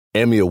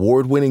Emmy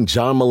award-winning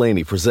John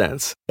Mulaney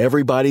presents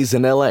Everybody's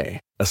in L.A.,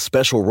 a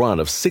special run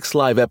of 6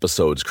 live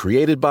episodes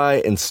created by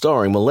and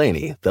starring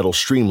Mulaney that'll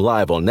stream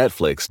live on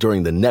Netflix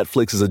during the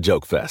Netflix is a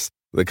Joke Fest.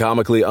 The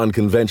comically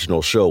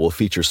unconventional show will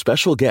feature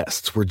special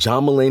guests where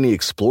John Mulaney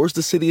explores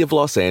the city of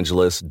Los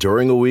Angeles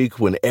during a week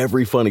when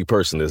every funny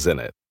person is in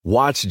it.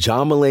 Watch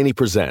John Mulaney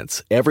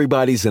Presents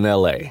Everybody's in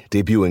L.A.,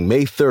 debuting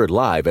May 3rd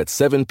live at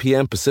 7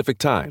 p.m. Pacific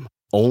Time,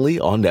 only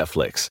on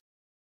Netflix.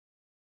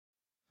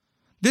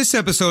 This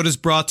episode is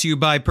brought to you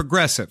by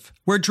Progressive,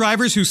 where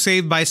drivers who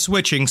save by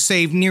switching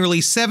save nearly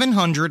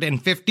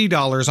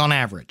 $750 on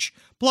average.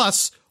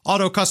 Plus,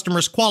 auto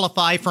customers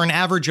qualify for an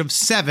average of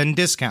 7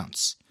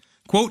 discounts.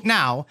 Quote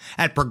now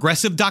at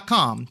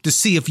Progressive.com to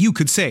see if you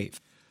could save.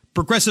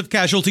 Progressive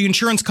Casualty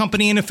Insurance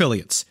Company and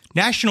Affiliates.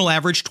 National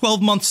average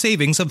 12-month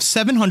savings of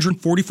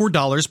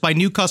 $744 by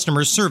new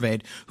customers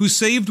surveyed who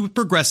saved with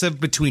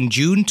Progressive between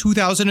June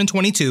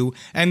 2022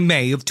 and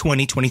May of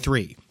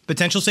 2023.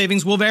 Potential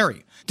savings will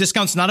vary.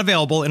 Discounts not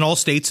available in all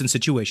states and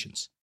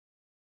situations.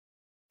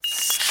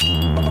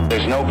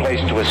 There's no place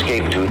to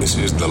escape to. This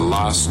is the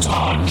Lost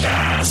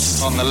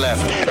Podcast. On the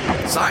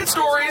left. Side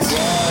stories.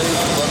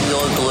 From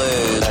your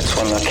glade. That's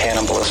when the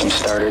cannibalism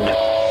started.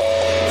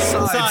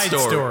 Side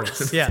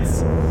stories.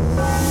 Yes.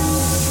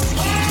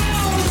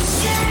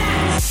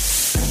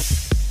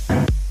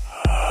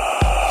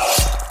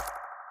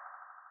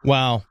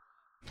 Wow.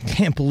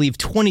 Can't believe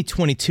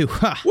 2022.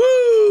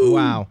 Woo!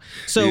 Wow.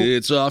 So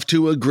it's off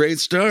to a great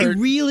start. It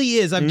really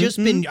is. I've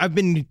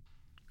been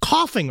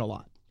coughing a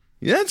lot.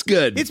 Yeah, that's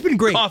good. It's been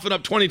great. Coughing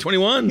up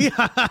 2021. you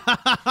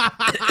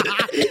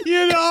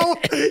know,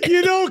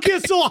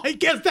 Kissel, I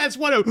guess that's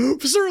what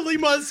it certainly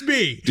must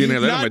be. Didn't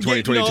have that on my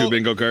 2022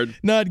 bingo card.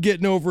 Not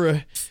getting over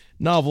a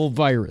novel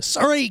virus.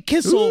 All right,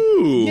 Kissel.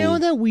 Ooh. Now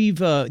that we're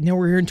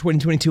here in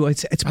 2022,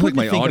 it's I like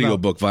my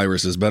audiobook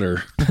virus is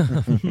better.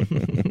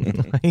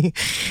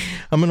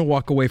 I'm going to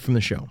walk away from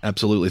the show.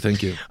 Absolutely,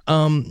 thank you.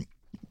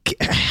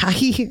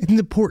 It's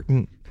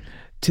important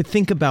to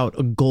think about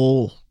a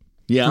goal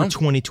for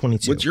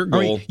 2022. What's your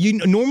goal?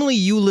 Right, normally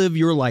you live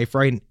your life,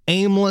 right?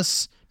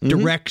 Aimless,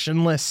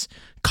 directionless,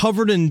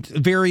 covered in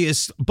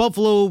various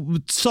buffalo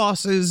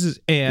sauces,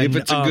 and if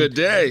it's a good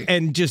day,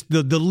 and just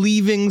the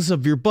leavings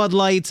of your Bud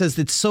Lights as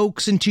it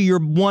soaks into your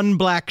one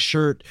black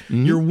shirt,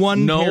 your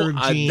one pair of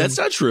jeans. That's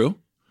not true.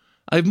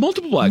 I have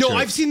multiple black shirts. No,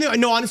 I've seen that.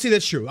 No, honestly,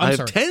 that's true. I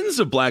have tens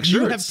of black shirts.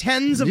 You have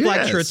tens of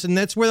black shirts, and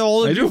that's where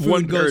all of your food goes. I do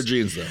have one pair of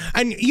jeans, though.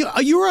 And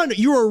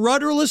you're a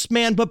rudderless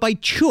man, but by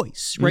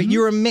choice, right?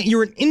 You're a man.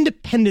 You're an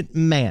independent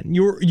man.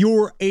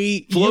 You're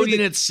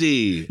floating at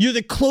sea. You're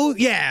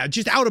the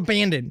just out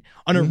abandoned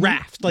on a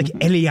raft like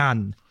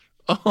Elian.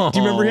 Oh, do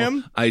you remember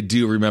him? I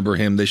do remember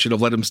him. They should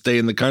have let him stay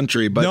in the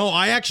country. But no,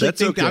 I actually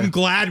think I'm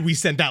glad we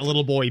sent that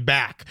little boy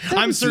back.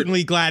 I'm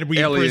certainly glad we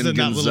imprisoned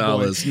that little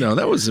boy. No,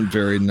 that wasn't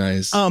very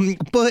nice.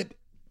 But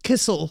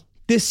Kissel,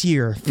 this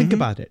year, think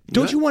about it.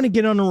 Don't you want to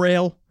get on a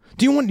rail?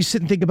 Do you want to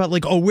sit and think about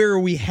where are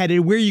we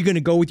headed? Where are you going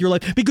to go with your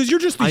life? Because you're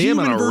just the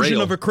human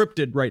version of a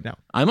cryptid right now.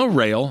 I'm a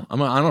rail.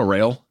 I'm on a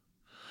rail.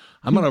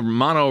 I'm on a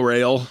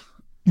monorail.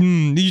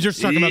 You're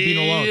just talking about being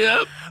alone.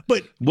 Yep.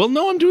 But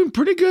no, I'm doing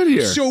pretty good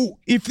here. So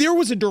if there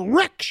was a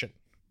direction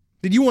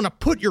that you want to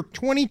put your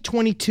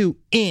 2022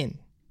 in,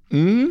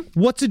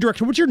 what's the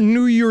direction? What's your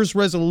New Year's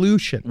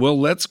resolution? Well,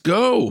 let's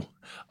go.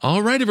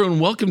 All right,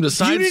 everyone, welcome to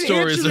Side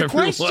Stories, everyone.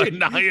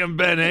 Question. I have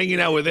been hanging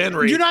out with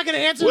Henry. You're not going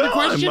to answer the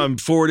question? I'm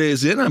 4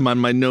 days in. I'm on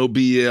my no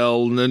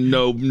BL,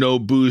 no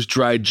booze,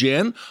 dry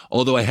gin,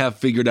 although I have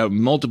figured out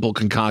multiple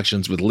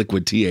concoctions with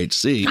liquid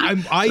THC,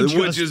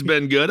 which has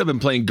been good. I've been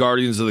playing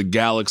Guardians of the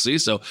Galaxy,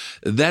 so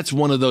that's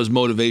one of those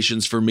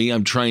motivations for me.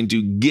 I'm trying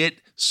to get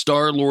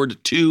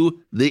Star-Lord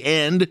to the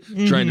end,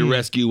 trying to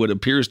rescue what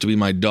appears to be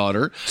my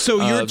daughter. So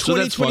your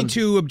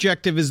 2022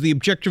 objective is the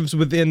objectives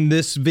within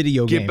this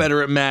video game. Get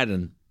better at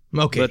Madden.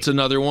 Okay. That's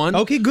another one.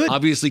 Okay, good.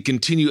 Obviously,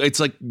 continue. It's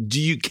like,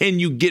 can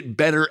you get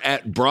better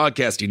at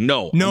broadcasting?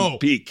 No.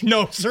 Peak.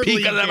 No,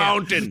 certainly Peak of the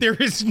mountain. There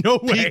is no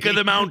way. Peak of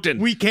the mountain.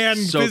 We can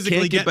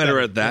physically get better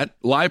at that.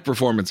 Live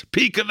performance.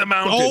 Peak of the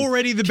mountain.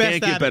 Already the best.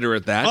 Can't get better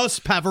at that. Us,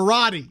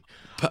 Pavarotti.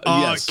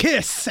 Yes.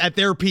 Kiss at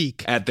their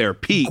peak. At their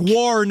peak.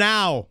 War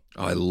now.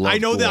 Oh, I love I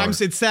know Gwar.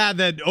 that it's sad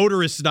that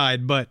Odorous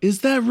died, but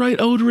is that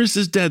right? Odorous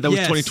is dead. That was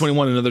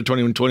 2021. Another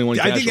 2021.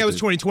 I think that was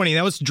 2020.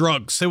 That was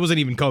drugs. It wasn't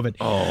even COVID.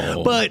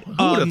 Oh, but who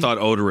would have thought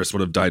Odorous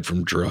would have died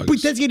from drugs?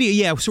 But that's the idea.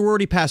 Yeah, so we're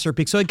already past our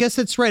peak. So I guess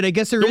that's right. I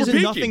guess there isn't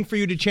nothing for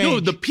you to change. No,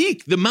 the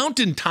peak, the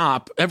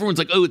mountaintop. Everyone's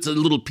like, oh, it's a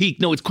little peak.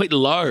 No, it's quite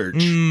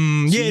large.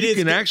 Yeah, it is.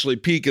 You can actually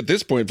peak at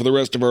this point for the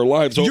rest of our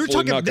lives. You're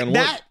hopefully, talking knock on wood.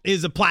 That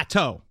is a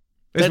plateau.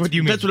 That's what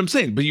you mean. That's what I'm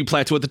saying. But you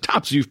plateau at the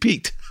top, so you've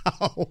peaked.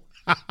 Oh.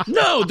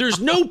 No, there's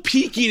no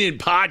peaking in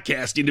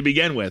podcasting to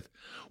begin with.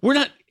 We're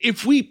not.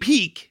 If we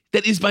peak,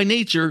 that is by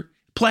nature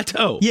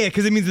plateau. Yeah,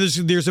 because it means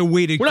there's a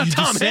way to. We're not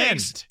Tom descend.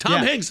 Hanks.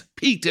 Tom Hanks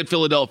peaked at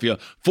Philadelphia,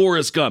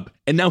 Forrest Gump,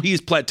 and now he's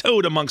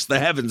plateaued amongst the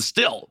heavens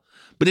still.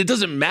 But it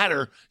doesn't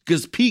matter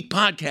because peak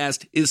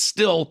podcast is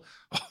still.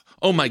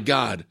 Oh my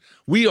God.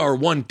 We are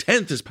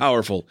 1/10 as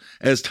powerful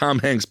as Tom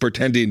Hanks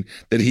pretending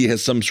that he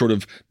has some sort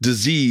of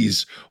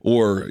disease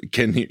or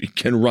can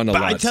run a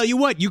lot. I tell you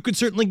what, you could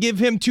certainly give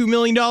him $2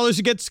 million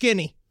to get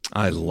skinny.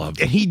 I love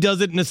it. And he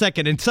does it in a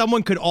second. And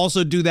someone could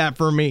also do that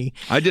for me.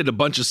 I did a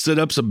bunch of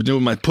sit-ups. I've been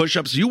doing my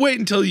push-ups. You wait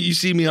until you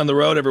see me on the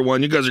road,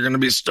 everyone. You guys are going to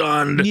be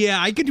stunned.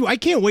 Yeah, I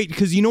can't wait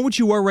because you know what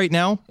you are right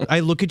now? I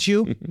look at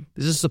you.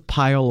 This is a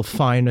pile of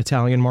fine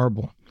Italian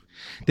marble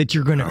that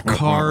you're going to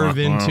carve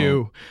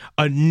into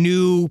a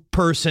new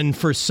person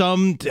for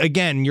some,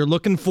 again, you're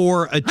looking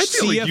for a I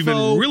feel CFO, like you've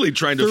been really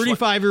trying to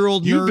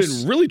 35-year-old nurse. You've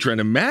been really trying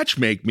to match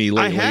make me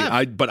lately. I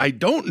have. But I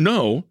don't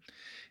know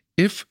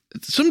if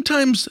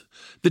sometimes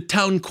the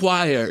town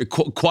crier.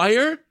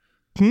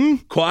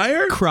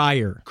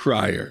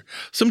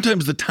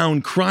 Sometimes the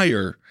town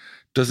crier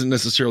doesn't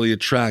necessarily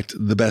attract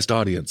the best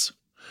audience.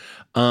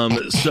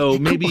 So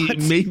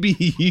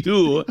maybe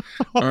you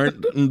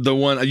aren't the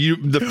one.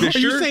 The fisher.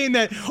 Are you saying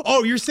that?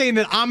 Oh, you're saying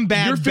that I'm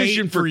bad. You're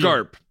fishing for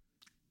carp.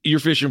 You're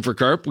fishing for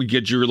carp. We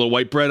get your little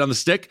white bread on the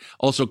stick.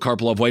 Also,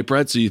 carp love white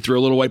bread, so you throw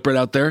a little white bread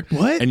out there.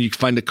 What? And you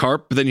find a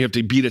carp, but then you have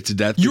to beat it to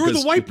death. You're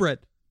the white bread.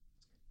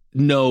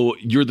 No,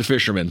 you're the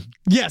fisherman.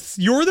 Yes,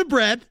 you're the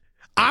bread.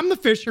 I'm the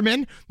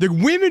fisherman. The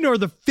women are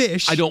the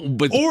fish. I don't.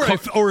 But or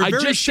a I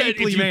very just said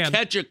shapely if you man.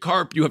 catch a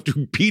carp, you have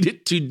to beat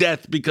it to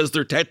death because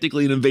they're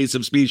technically an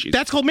invasive species.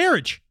 That's called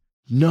marriage.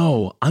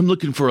 No, I'm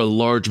looking for a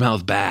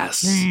largemouth bass.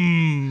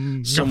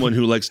 Someone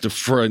who likes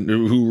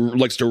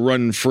to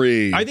run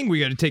free. I think we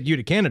got to take you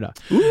to Canada.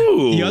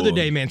 Ooh. The other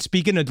day, man.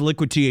 Speaking of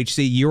liquid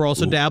THC, you're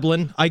also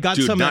dabbling. I got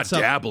Dude, some. Not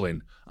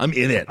dabbling. I'm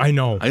in it. I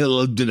know. I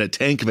lived in a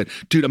tank of it.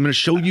 Dude, I'm going to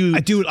show you. I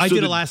did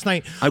it last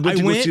night. I went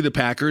to go see the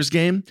Packers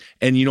game,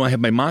 and I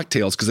have my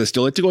mocktails because I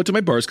still like to go out to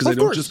my bars because I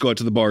don't just go out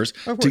to the bars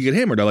to get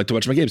hammered. I like to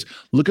watch my games.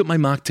 Look at my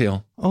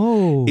mocktail.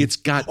 Oh. It's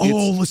got...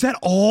 was that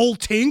all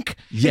tink?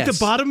 Yes. At the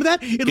bottom of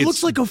that? It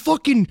looks like a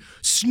fucking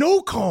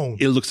snow cone.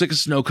 It looks like a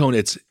snow cone.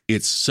 It's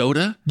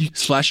soda,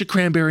 splash of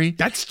cranberry.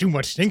 That's too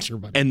much tincture,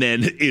 buddy. And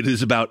then it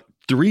is about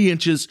 3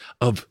 inches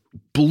of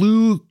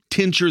blue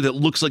tincture that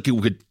looks like it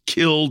would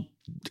kill...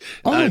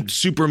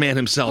 Superman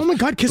himself. Oh my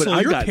God, Kissel,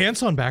 are your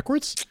pants on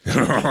backwards?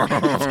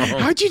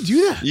 How'd you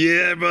do that?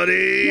 Yeah,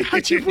 buddy.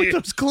 How'd you put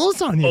those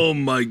clothes on you? Oh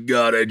my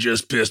God, I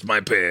just pissed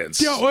my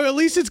pants. Yeah, or at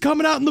least it's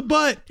coming out in the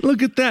butt.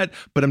 Look at that.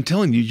 But I'm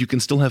telling you, you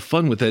can still have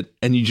fun with it.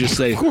 And you just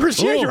say, of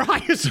course, you're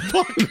high as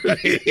fuck.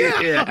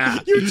 Yeah.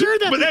 You turn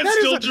that. But that's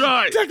still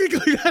dry.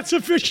 Technically, that's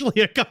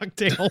officially a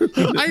cocktail.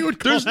 I would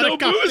call There's that no a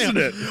cocktail. booze in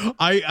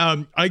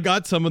it. I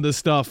got some of the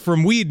stuff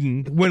from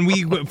Whedon when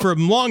we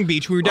from Long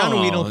Beach. We were down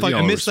in Whedon.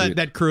 I missed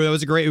that crew. That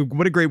was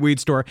what a great weed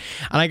store.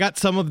 And I got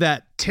some of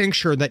that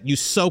tincture that you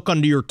soak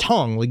under your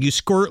tongue. Like you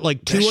squirt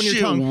like two on your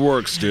tongue. That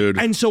works, dude.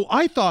 And so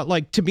I thought,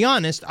 like, to be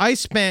honest, I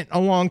spent a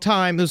long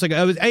time. It was like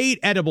I ate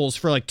edibles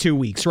for like 2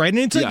 weeks, right? And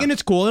it's like, and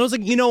it's cool. And I was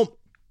like, I'm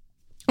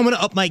going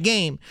to up my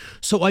game.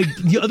 So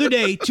the other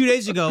day, 2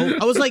 days ago,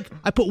 I was like,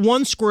 I put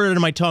one squirt under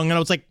my tongue and I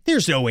was like,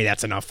 there's no way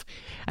that's enough.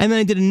 And then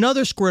I did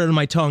another squirt under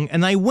my tongue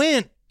and I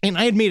went and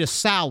I had made a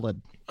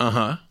salad.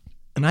 Uh-huh.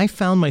 And I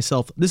found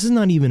myself, this is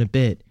not even a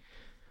bit,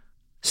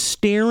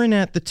 staring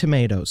at the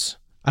tomatoes.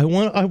 I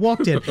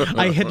walked in.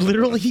 I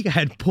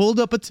had pulled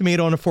up a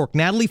tomato on a fork.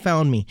 Natalie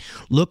found me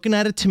looking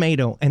at a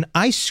tomato, and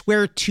I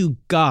swear to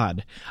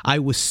God, I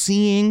was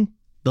seeing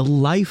the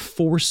life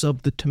force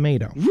of the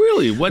tomato.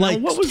 Really? What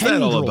was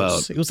that all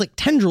about? It was like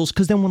tendrils,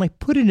 because then when I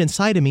put it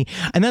inside of me,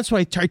 and that's why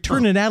I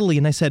turned to Natalie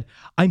and I said,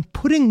 I'm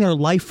putting their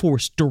life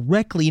force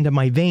directly into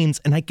my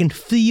veins, and I can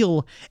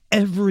feel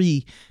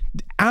every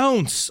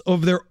ounce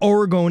of their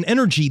orgone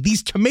energy.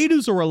 These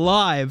tomatoes are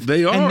alive.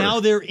 They are. And now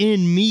they're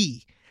in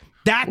me.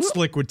 That's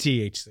liquid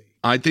THC.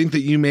 I think that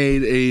you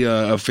made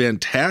a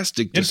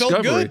fantastic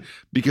discovery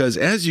because,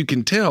 as you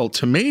can tell,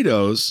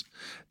 tomatoes,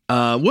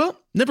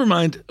 never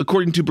mind.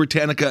 According to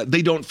Britannica,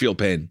 they don't feel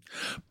pain.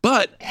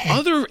 But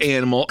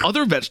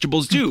other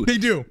vegetables do. They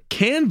do.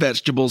 Can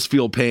vegetables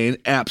feel pain?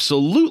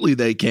 Absolutely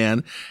they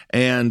can.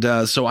 And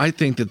so I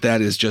think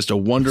that is just a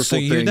wonderful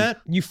thing. So you hear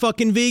that? You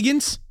fucking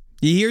vegans?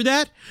 You hear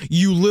that?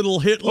 You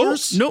little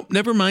Hitlers? Oh, nope,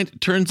 never mind.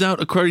 Turns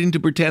out, according to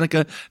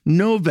Britannica,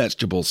 no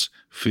vegetables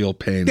feel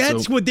pain.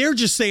 That's what they're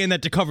just saying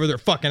that to cover their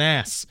fucking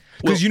ass.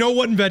 Because you know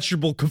one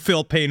vegetable could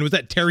feel pain was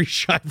that Terry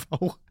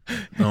Schiavo.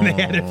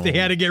 They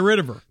had to get rid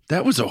of her.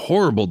 That was a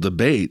horrible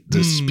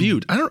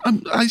dispute. I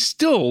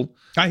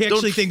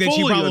actually think that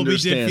she probably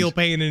did feel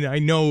pain, and I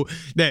know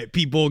that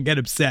people get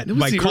upset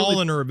by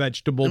calling her a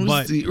vegetable. It was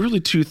but the early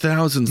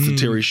 2000s, the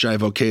Terry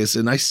Schiavo case,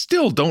 and I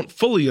still don't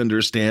fully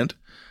understand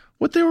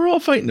what they were all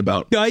fighting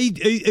about.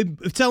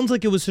 It sounds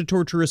like it was a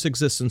torturous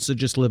existence to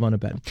just live on a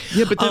bed.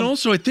 Yeah, but then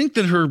also I think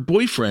that her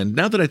boyfriend,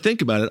 now that I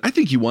think about it, I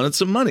think he wanted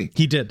some money.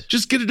 He did.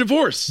 Just get a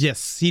divorce.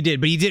 Yes, he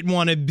did. But he didn't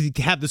want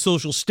to have the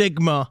social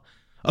stigma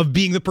of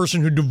being the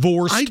person who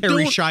divorced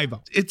Terry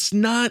Schiavo. It's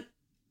not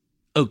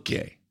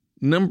okay.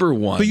 Number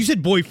one. But you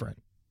said boyfriend.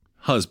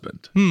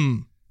 Husband.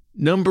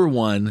 Number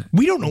one,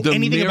 we don't know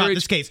anything about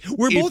this case.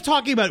 We're both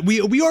talking about we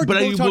are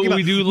both talking about.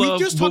 We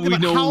just talked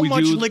about how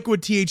much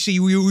liquid THC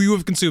you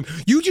have consumed.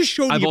 You just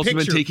showed me a picture. I've also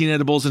been taking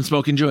edibles and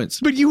smoking joints.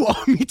 But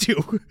me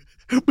too.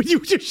 But you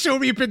just showed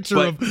me a picture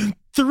of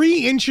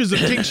 3 inches of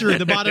tincture at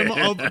the bottom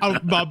of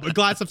a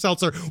glass of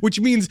seltzer,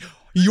 which means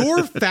your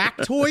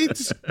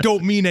factoids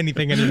don't mean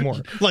anything anymore.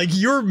 Like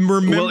your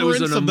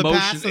remembrance of the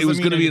past. It was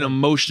going to be an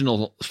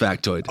emotional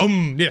factoid.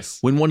 Yes.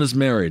 When one is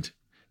married,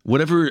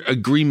 whatever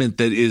agreement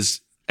that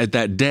is at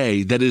that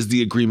day, that is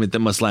the agreement that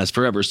must last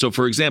forever. So,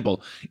 for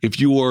example, if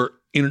you are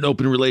in an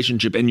open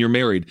relationship and you're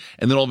married,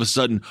 and then all of a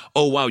sudden,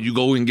 oh wow, you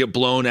go and get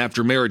blown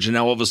after marriage, and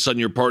now all of a sudden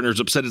your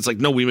partner's upset. It's like,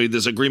 no, we made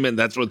this agreement.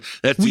 That's the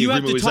agreement. You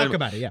have to talk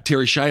about it. Yeah.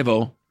 Terry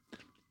Schiavo,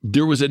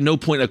 there was at no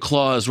point a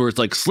clause where it's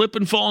like slip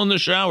and fall in the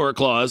shower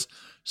clause.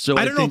 So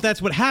I don't know if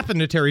that's what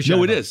happened to Terry Schiavo.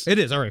 No, it is. It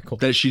is. All right, cool.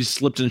 That she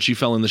slipped and she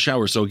fell in the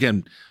shower. So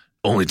again,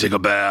 only take a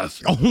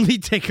bath. Only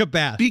take a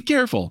bath. Be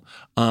careful.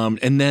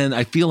 And then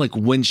I feel like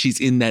when she's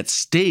in that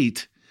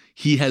state,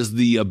 he has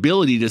the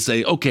ability to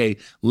say, okay,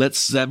 let's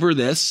sever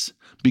this.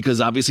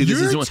 Because obviously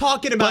this is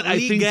talking about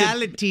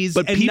legalities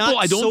and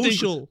not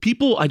social.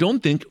 People, I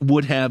don't think,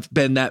 would have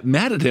been that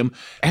mad at him.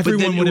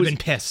 Everyone would have been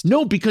pissed.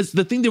 No, because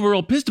the thing they were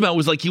all pissed about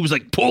was like, he was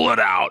like, pull it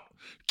out.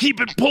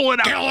 Pull it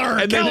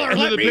out. And then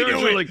the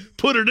parents were like,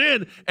 put it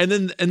in. And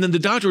then the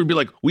doctor would be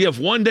like, we have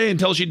 1 day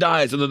until she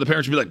dies. And then the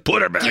parents would be like,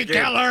 put her back in.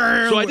 Kill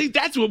her. So I think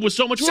that's what was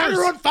so much worse. Set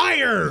her on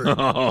fire.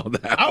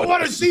 I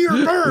want to see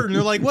her burn. And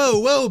they're like,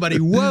 whoa, buddy.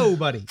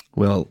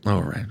 Well,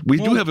 all right. We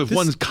do have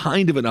one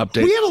kind of an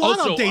update. We have a lot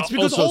of updates.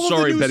 Because also,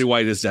 sorry, Betty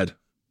White is dead.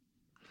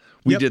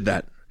 We did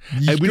that.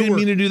 We didn't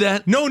mean to do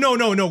that. No.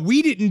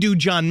 We didn't do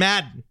John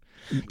Madden.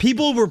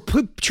 People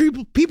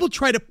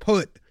try to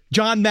put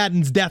John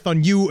Madden's death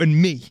on you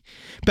and me.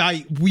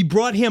 We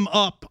brought him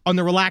up on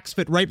the Relax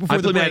Fit right before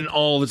the break. I play Madden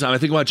all the time. I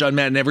think about John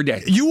Madden every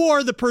day. You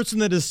are the person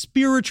that is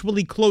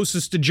spiritually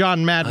closest to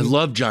John Madden. I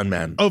love John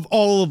Madden. Of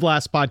all of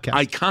last podcast.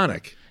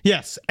 Iconic.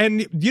 Yes.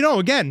 And,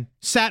 again,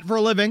 sat for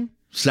a living.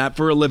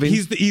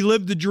 He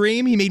lived the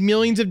dream. He made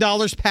millions of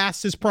dollars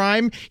past his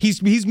prime.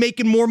 He's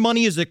making more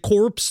money as a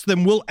corpse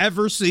than we'll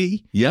ever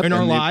see in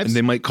our lives. And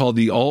they might call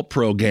the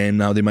All-Pro game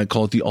now. They might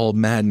call it the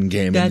All-Madden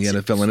game in the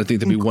NFL, and I think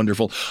that'd be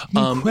wonderful.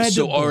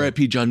 So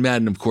R.I.P. John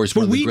Madden, of course,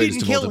 one of the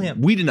greatest of all time. We didn't kill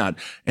him. We did not.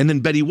 And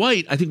then Betty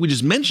White, I think we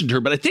just mentioned her,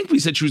 but I think we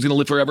said she was going to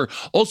live forever.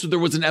 Also, there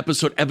was an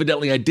episode,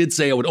 evidently I did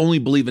say I would only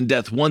believe in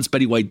death once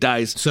Betty White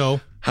dies. So,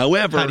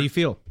 however, how do you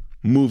feel?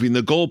 Moving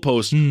the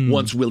goalpost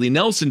once Willie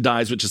Nelson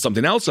dies, which is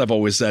something else I've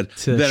always said,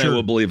 then I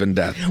will believe in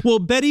death. Well,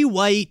 Betty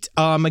White,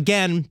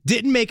 again,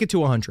 didn't make it to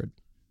 100.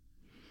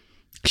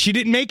 She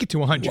didn't make it to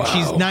 100. Wow.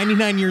 She's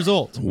 99 years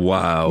old.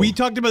 Wow. We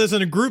talked about this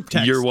in a group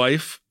text. Your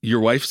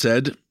wife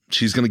said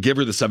she's going to give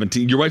her the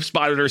 17. Your wife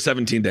spotted her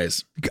 17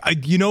 days.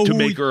 To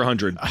make her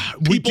 100.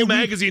 People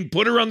magazine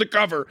put her on the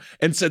cover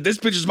and said, this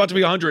bitch is about to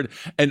be 100.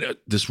 And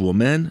this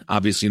woman,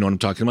 obviously, you know what I'm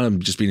talking about. I'm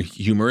just being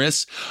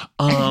humorous.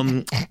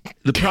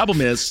 The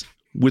problem is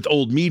with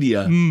old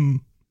media,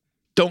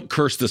 don't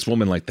curse this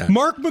woman like that.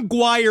 Mark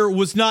McGwire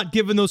was not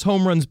giving those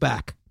home runs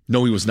back.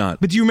 No, he was not.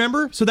 But do you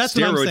remember? So that's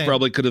what I'm saying. Steroids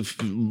probably could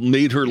have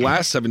made her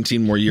last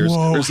 17 more years.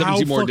 Or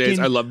 17 more days.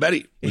 I love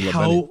Betty.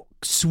 How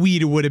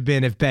sweet it would have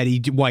been if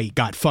Betty White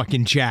got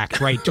fucking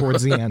jacked right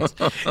towards the end.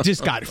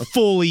 Just got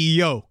fully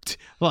yoked.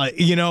 Like,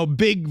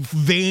 big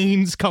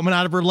veins coming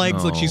out of her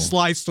legs like she's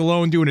Sly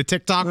Stallone doing a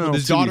TikTok with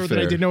his daughter that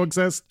I didn't know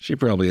exists. She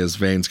probably has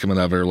veins coming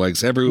out of her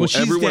legs. Everyone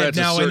at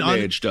a certain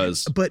age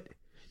does. But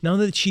now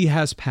that she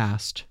has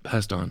passed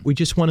on, we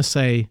just want to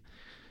say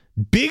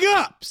big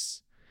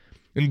ups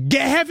and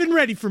get heaven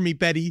ready for me,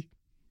 Betty.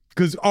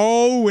 Because,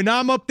 when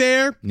I'm up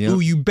there,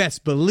 you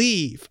best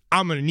believe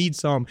I'm going to need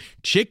some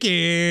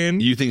chicken.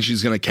 You think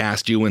she's going to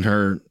cast you in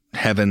her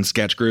heaven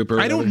sketch group or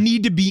whatever? I don't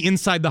need to be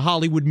inside the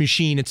Hollywood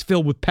machine. It's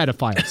filled with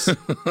pedophiles.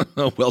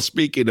 Well,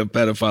 speaking of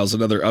pedophiles,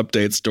 another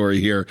update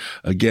story here.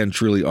 Again,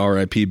 truly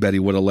R.I.P. Betty,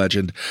 what a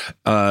legend.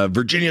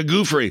 Virginia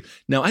Giuffre.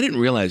 Now, I didn't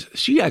realize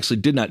she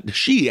actually did not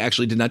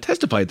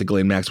testify at the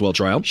Ghislaine Maxwell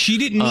trial. She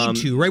didn't need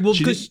to, right? Well,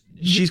 because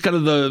she's kind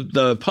of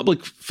the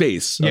public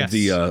face of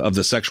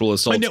the sexual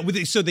assault. I know.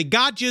 So they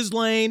got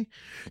Ghislaine.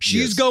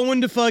 She's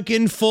going to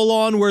fucking full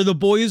on where the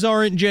boys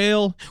are in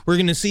jail. We're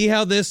going to see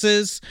how this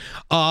is.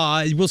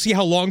 We'll see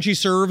how long she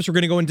serves. We're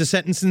going to go into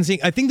sentencing.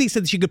 I think they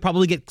said she could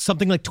probably get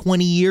something like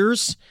 20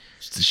 years.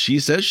 She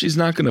says she's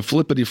not going to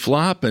flippity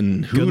flop,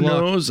 and who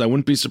knows? I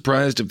wouldn't be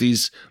surprised if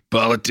these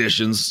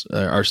politicians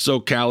are so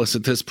callous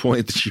at this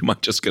point that you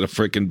might just get a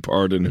freaking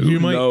pardon. Who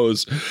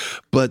knows?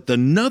 But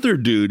another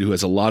dude who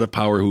has a lot of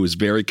power, who is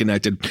very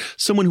connected,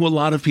 someone who a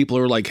lot of people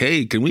are like,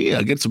 hey, can we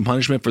get some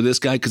punishment for this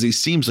guy? Because he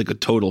seems like a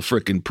total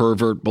freaking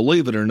pervert.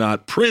 Believe it or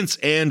not, Prince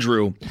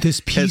Andrew,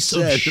 this piece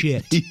of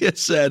shit, he has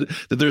said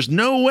that there's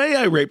no way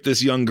I raped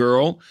this young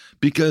girl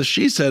because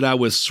she said I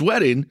was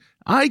sweating.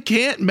 I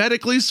can't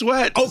medically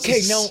sweat.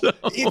 Okay, no,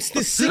 it's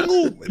the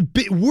single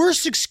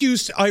worst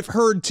excuse I've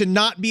heard to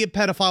not be a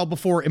pedophile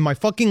before in my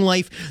fucking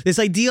life. This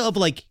idea of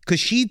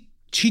because she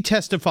she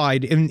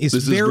testified in this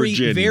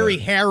very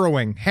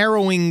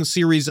harrowing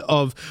series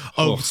of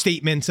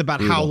statements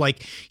about how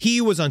like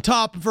he was on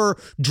top of her,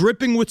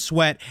 dripping with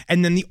sweat,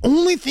 and then the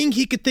only thing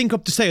he could think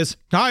of to say is,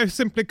 "I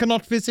simply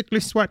cannot physically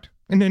sweat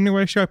in any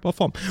way, shape, or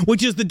form,"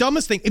 which is the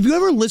dumbest thing. Have you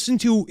ever listened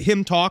to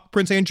him talk,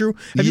 Prince Andrew?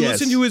 Have you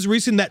listened to his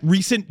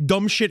recent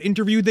dumb shit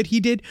interview that he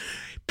did?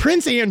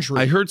 Prince Andrew.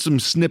 I heard some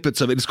snippets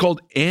of it. It's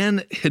called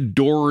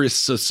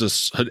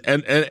anhidrosis.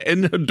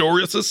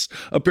 Anhidrosis.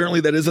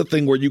 Apparently, that is a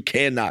thing where you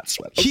cannot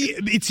sweat. Okay.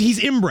 He's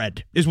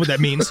inbred, is what that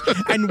means.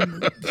 And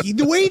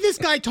the way this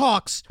guy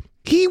talks,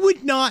 he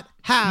would not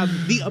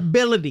have the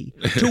ability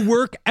to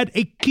work at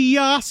a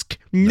kiosk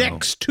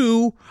next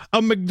to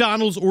a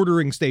McDonald's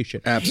ordering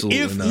station. Absolutely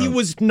if he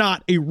was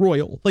not a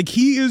royal. Like,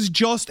 he is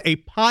just a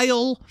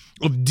pile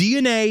of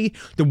DNA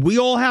that we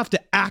all have to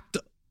act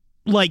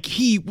like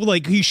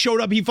he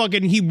showed up,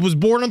 he was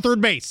born on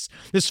third base.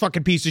 This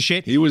fucking piece of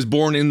shit. He was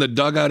born in the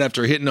dugout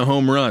after hitting a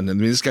home run. I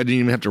mean, this guy didn't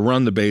even have to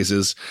run the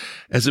bases.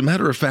 As a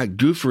matter of fact,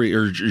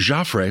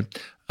 Joffrey,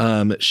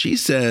 she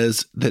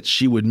says that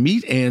she would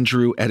meet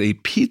Andrew at a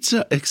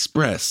Pizza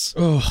Express.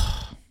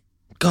 Oh,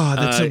 God,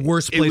 that's the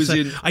worst place.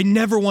 I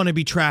never want to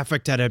be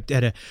trafficked at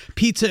a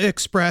Pizza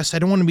Express. I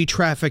don't want to be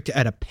trafficked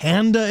at a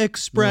Panda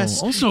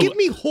Express. No, also, give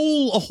me a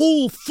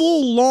whole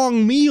full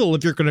long meal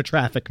if you're going to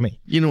traffic me.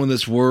 You know, in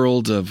this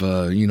world of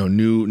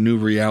new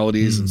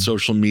realities and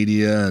social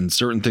media and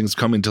certain things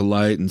coming to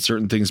light and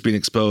certain things being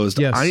exposed,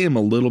 yes. I am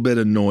a little bit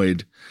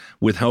annoyed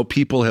with how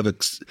people have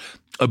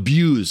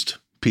abused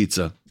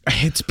pizza.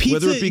 It's pizza.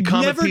 Whether it be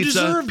Comet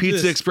Pizza,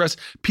 Pizza Express,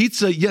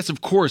 pizza. Yes, of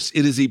course,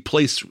 it is a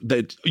place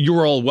that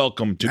you're all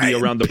welcome to be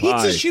around the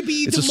pie. Should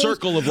be it's a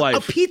circle of life.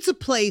 A pizza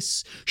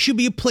place should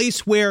be a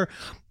place where,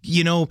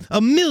 you know, a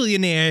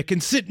millionaire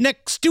can sit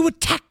next to a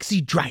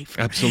taxi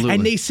driver. Absolutely.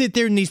 And they sit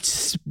there and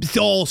they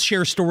all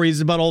share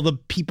stories about all the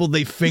people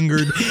they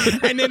fingered.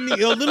 And then a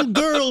little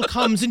girl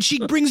comes and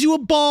she brings you a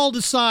ball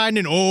to sign.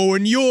 And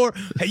you're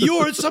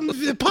some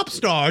pop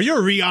star.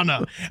 You're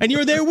Rihanna. And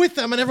you're there with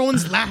them and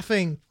everyone's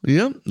laughing.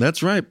 Yeah,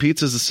 that's right.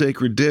 Pizza's a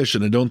sacred dish.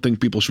 And I don't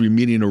think people should be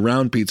meeting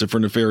around pizza for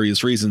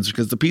nefarious reasons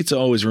because the pizza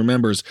always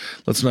remembers.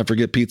 Let's not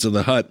forget Pizza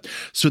the Hut.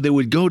 So they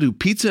would go to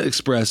Pizza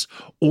Express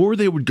or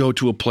they would go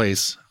to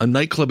a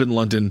nightclub in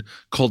London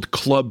called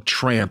Club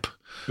Tramp.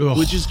 Ugh.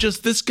 Which is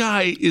just, this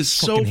guy is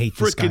so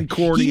freaking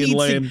corny and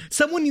lame.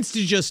 Someone needs to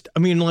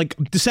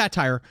the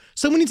satire,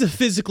 someone needs to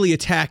physically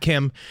attack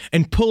him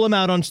and pull him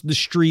out onto the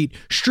street,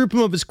 strip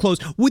him of his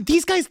clothes. What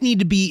these guys need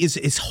to be is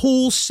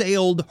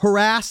wholesaled,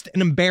 harassed,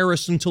 and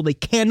embarrassed until they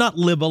cannot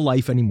live a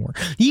life anymore.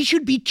 He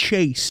should be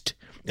chased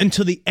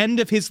until the end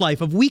of his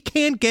life. If we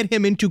can't get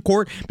him into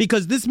court,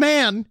 because this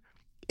man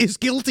is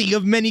guilty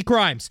of many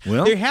crimes.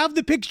 Well, they have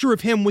the picture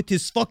of him with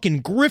his fucking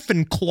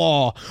griffin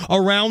claw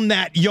around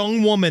that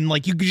young woman.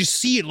 Like, you could just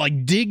see it,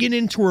 like, digging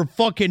into her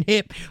fucking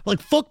hip. Like,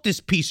 fuck this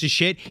piece of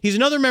shit. He's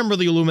another member of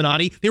the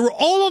Illuminati. They were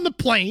all on the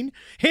plane.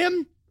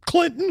 Him,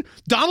 Clinton,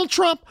 Donald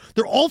Trump.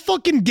 They're all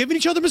fucking giving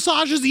each other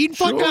massages, eating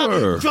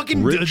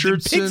fucking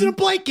pigs in a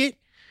blanket.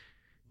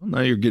 Well,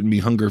 now you're getting me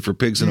hungry for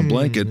pigs in a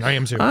blanket. I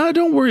am too.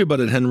 Don't worry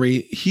about it,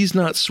 Henry. He's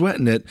not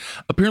sweating it.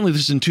 Apparently,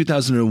 this is in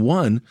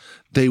 2001.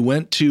 They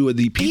went to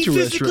the pizza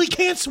restaurant. He physically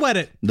can't sweat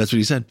it. That's what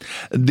he said.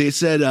 They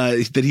said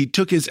that he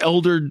took his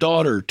elder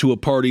daughter to a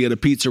party at a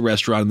pizza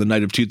restaurant on the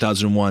night of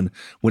 2001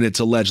 when it's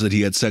alleged that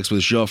he had sex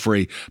with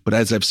Joffrey. But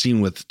as I've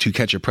seen with To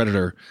Catch a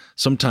Predator,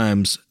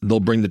 sometimes they'll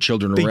bring the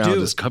children around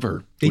as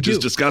cover, which is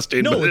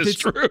disgusting, but it's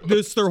true.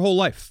 It's their whole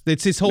life.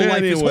 It's his whole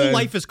life. His whole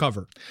life is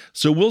cover.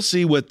 So we'll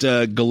see what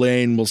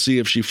Ghislaine, we'll see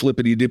if she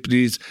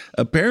flippity-dippities.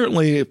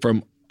 Apparently,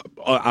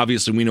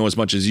 obviously we know as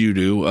much as you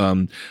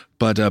do,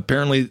 but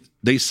apparently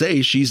they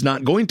say she's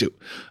not going to.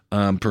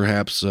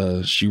 Perhaps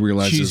she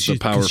realizes the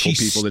powerful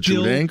people that she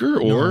would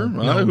anger, or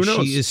who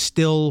knows? She is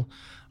still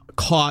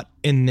caught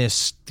in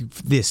this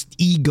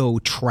ego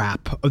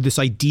trap of this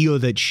idea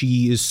that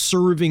she is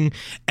serving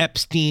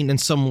Epstein in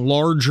some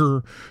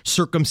larger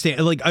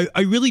circumstance. Like,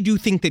 I really do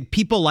think that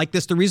people like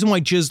this, the reason why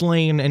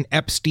Ghislaine and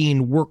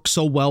Epstein work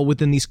so well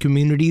within these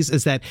communities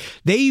is that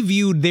they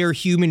viewed their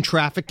human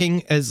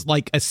trafficking as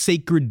like a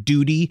sacred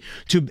duty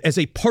as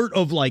a part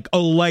of like a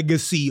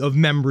legacy of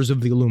members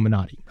of the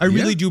Illuminati. I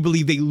really do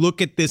believe they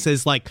look at this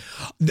as like,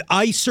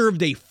 I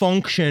served a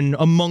function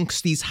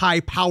amongst these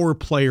high power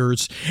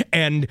players,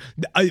 and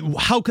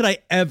how could I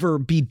ever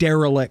be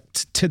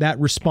derelict to that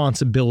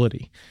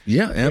responsibility?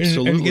 Yeah,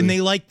 absolutely. And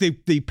they like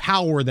the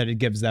power that it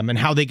gives them and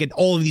how they get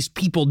all of these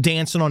people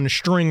dancing on a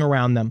string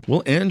around them.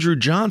 Well, Andrew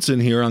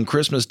Johnson here on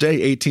Christmas Day,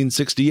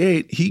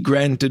 1868, he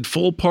granted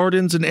full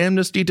pardons and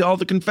amnesty to all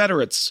the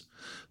Confederates.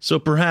 So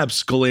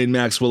perhaps Ghislaine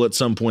Maxwell at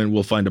some point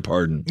will find a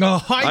pardon.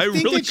 Oh, I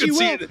think really that she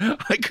will.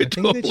 I could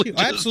totally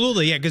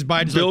absolutely, yeah, because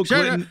Biden's Bill like,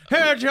 Clinton,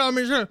 hey, tell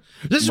me, this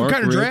is some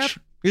kind of draft.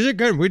 Is it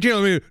good?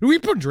 We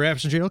put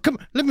giraffes in jail. Come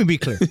on, let me be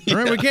clear. All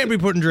right, we can't be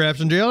putting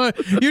giraffes in jail.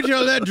 You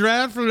tell that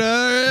giraffe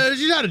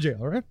she's out of jail,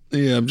 all right?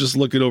 Yeah, I'm just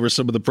looking over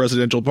some of the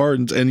presidential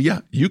pardons, and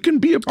yeah, you can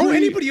be a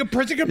president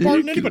can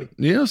pardon anybody.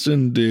 Yes,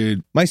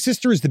 indeed. My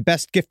sister is the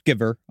best gift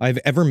giver I've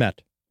ever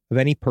met of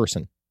any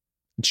person.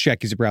 It's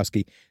Jackie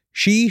Zabrowski.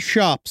 She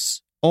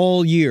shops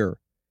all year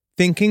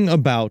thinking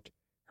about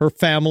her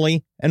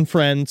family and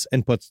friends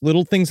and puts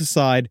little things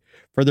aside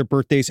for their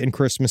birthdays and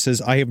Christmases.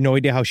 I have no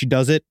idea how she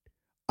does it.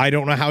 I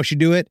don't know how she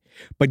do it.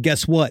 But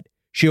guess what?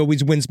 She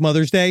always wins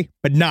Mother's Day,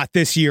 but not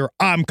this year.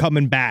 I'm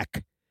coming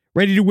back.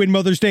 Ready to win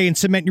Mother's Day and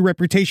cement your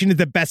reputation as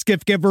the best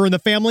gift giver in the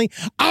family?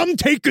 I'm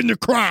taking the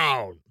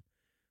crown.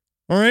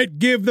 All right,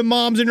 give the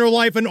moms in your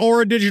life an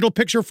Aura digital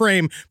picture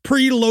frame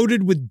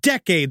preloaded with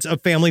decades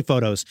of family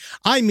photos.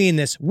 I mean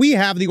this. We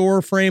have the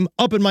Aura frame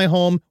up in my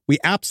home. We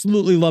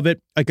absolutely love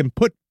it. I can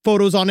put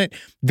photos on it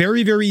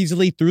very, very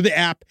easily through the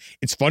app.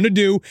 It's fun to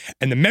do,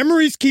 and the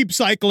memories keep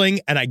cycling,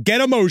 and I get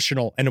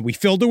emotional. And we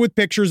filled it with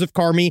pictures of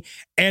Carmi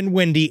and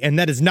Wendy, and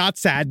that is not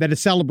sad. That is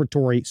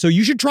celebratory. So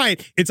you should try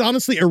it. It's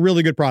honestly a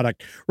really good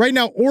product. Right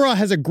now, Aura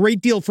has a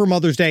great deal for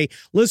Mother's Day.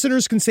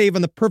 Listeners can save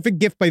on the perfect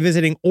gift by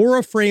visiting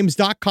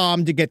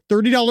auraframes.com to get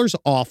 $30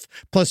 off,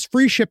 plus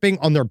free shipping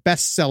on their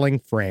best-selling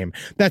frame.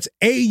 That's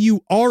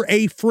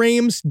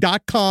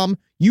auraframes.com.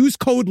 Use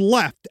code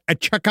LEFT at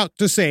checkout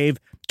to save.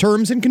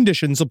 Terms and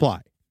conditions apply.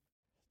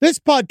 This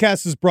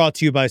podcast is brought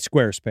to you by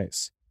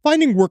Squarespace.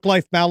 Finding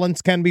work-life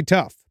balance can be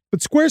tough,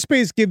 but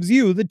Squarespace gives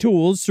you the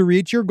tools to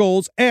reach your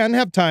goals and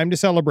have time to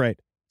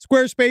celebrate.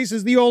 Squarespace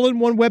is the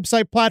all-in-one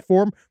website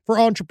platform for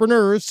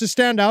entrepreneurs to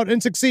stand out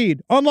and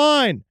succeed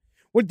online.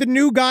 With the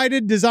new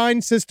guided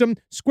design system,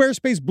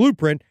 Squarespace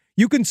Blueprint,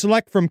 you can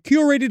select from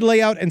curated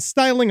layout and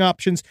styling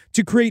options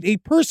to create a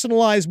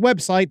personalized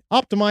website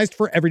optimized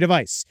for every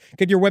device.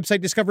 Get your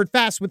website discovered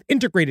fast with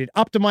integrated,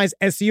 optimized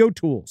SEO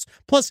tools.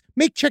 Plus,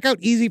 make checkout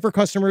easy for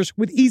customers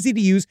with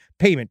easy-to-use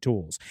payment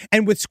tools.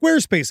 And with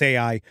Squarespace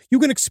AI, you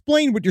can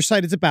explain what your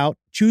site is about,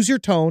 choose your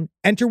tone,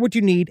 enter what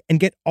you need, and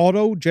get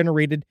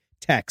auto-generated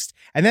text.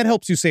 And that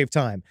helps you save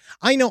time.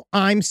 I know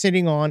I'm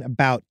sitting on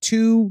about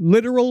 2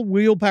 literal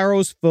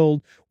wheelbarrows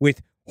filled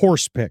with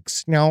horse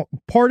pics. Now,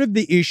 part of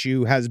the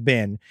issue has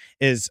been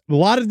is a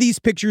lot of these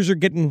pictures are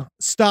getting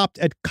stopped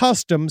at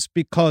customs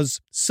because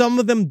some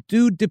of them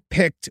do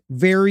depict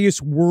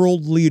various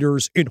world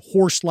leaders in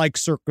horse-like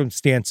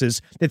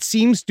circumstances that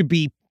seems to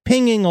be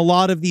pinging a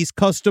lot of these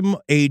custom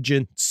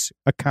agents'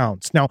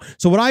 accounts. Now,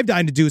 so what I've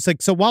done to do is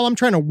so while I'm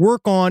trying to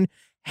work on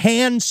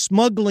hand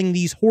smuggling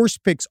these horse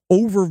pics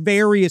over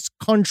various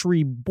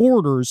country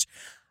borders,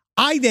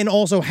 I then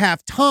also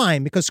have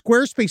time because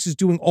Squarespace is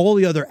doing all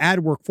the other ad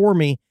work for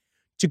me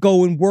to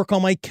go and work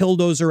on my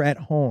Killdozer at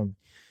home.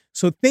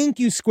 So thank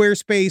you,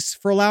 Squarespace,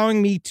 for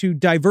allowing me to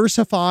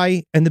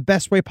diversify in the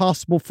best way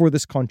possible for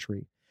this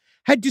country.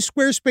 Head to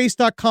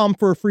squarespace.com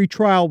for a free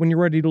trial when you're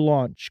ready to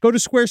launch. Go to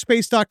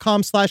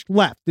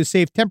squarespace.com/left to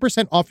save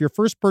 10% off your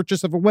first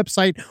purchase of a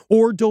website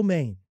or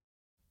domain.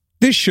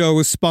 This show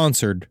is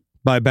sponsored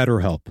by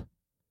BetterHelp.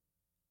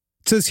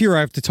 It says here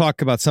I have to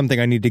talk about something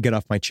I need to get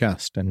off my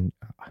chest, and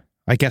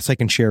I guess I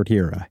can share it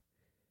here.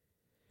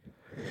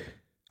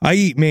 I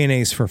eat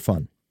mayonnaise for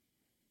fun.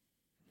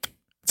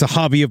 It's a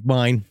hobby of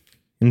mine,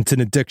 and it's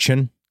an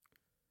addiction.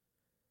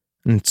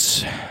 And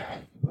it's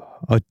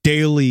a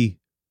daily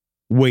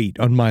weight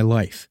on my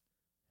life.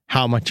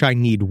 How much I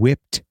need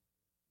whipped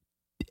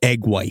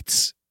egg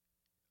whites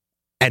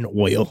and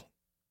oil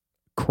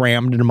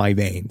crammed into my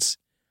veins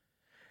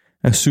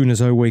as soon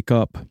as I wake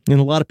up. And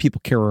a lot of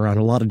people carry around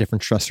a lot of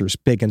different stressors,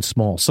 big and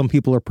small. Some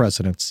people are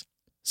presidents.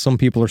 Some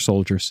people are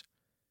soldiers.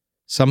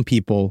 Some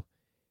people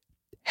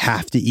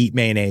have to eat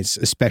mayonnaise,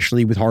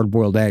 especially with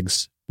hard-boiled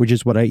eggs, which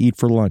is what I eat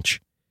for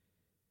lunch.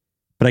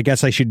 But I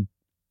guess I should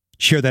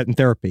share that in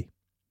therapy.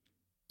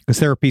 Because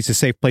therapy is a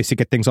safe place to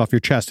get things off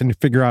your chest and to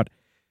figure out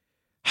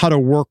how to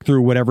work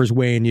through whatever's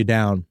weighing you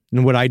down.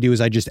 And what I do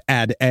is I just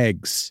add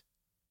eggs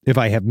if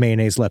I have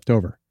mayonnaise left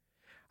over.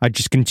 I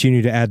just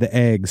continue to add the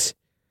eggs.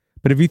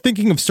 But if you're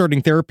thinking of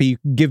starting therapy,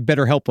 give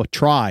BetterHelp a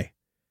try.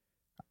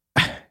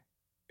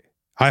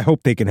 I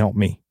hope they can help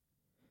me.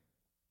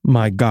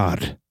 My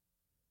God.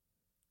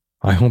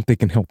 I hope they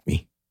can help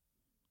me.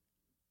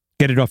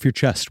 Get it off your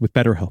chest with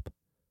BetterHelp.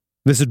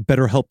 Visit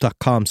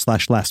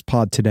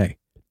BetterHelp.com/lastpod today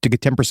to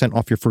get 10%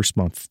 off your first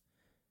month.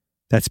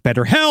 That's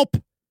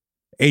BetterHelp.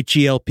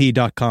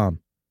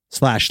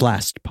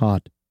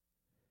 HELP.com/lastpod.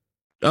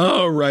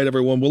 All right,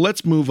 everyone. Well,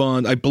 let's move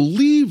on. I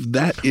believe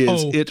that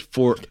is it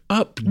for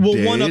updates.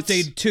 Well, one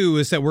update, too,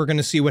 is that we're going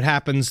to see what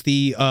happens.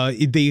 They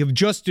have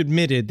just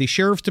admitted, the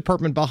sheriff's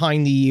department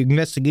behind the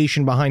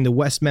investigation behind the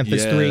West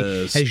Memphis 3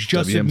 has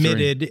just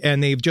admitted,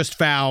 and they've just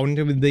found,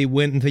 they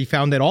went and they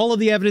found that all of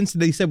the evidence that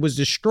they said was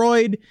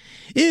destroyed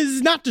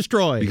is not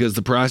destroyed. Because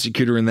the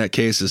prosecutor in that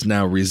case is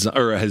now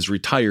has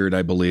retired,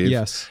 I believe.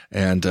 Yes.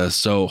 And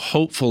so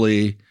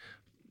hopefully,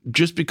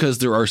 just because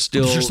there are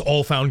still just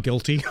all found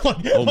guilty.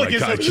 Oh my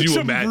God! Can you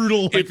imagine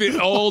brutal, if it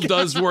all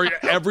does work?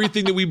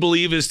 Everything that we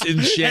believe is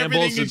in shambles.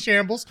 Everything in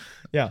shambles.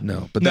 Yeah.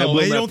 No, but I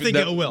don't think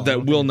it will.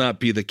 That will not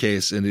be the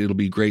case, and it'll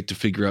be great to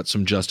figure out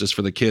some justice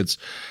for the kids,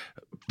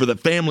 for the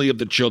family of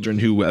the children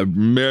who were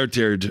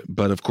murdered.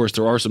 But of course,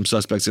 there are some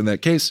suspects in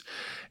that case,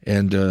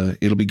 and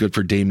it'll be good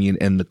for Damien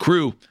and the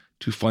crew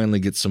to finally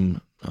get some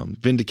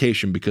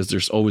vindication, because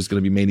there's always going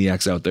to be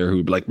maniacs out there who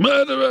would be like,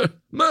 murderer,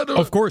 murderer.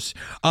 Of course.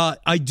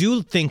 I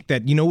do think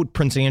that, you know what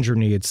Prince Andrew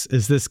needs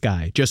is this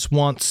guy. Just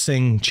wants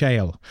Sing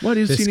Chael. What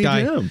is this he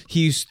guy? need him?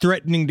 He's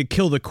threatening to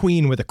kill the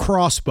Queen with a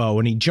crossbow,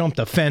 and he jumped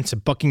a fence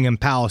at Buckingham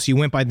Palace. He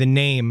went by the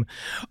name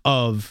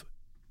of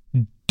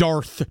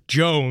Darth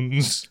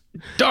Jones.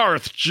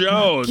 Darth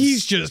Jones.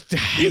 He's just...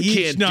 You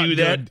can't do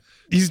that. Good.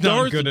 He's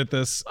not good at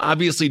this.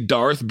 Obviously,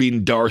 Darth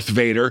being Darth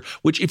Vader,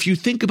 which if you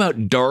think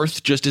about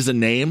Darth just as a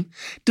name,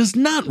 does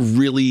not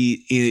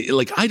really,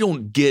 like, I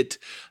don't get,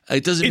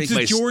 it doesn't make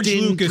my George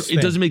skin, Lucas it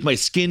doesn't make my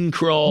skin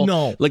crawl.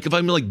 No. Like, if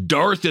I'm like,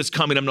 Darth is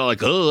coming, I'm not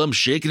like, oh, I'm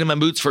shaking in my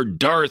boots for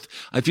Darth.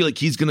 I feel like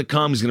he's going to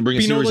come. He's going to bring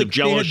a series of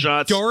Jello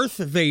shots. Darth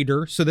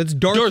Vader, so that's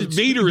Darth. Darth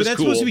Vader is that's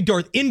cool. supposed to be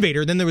Darth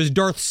Invader. Then there was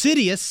Darth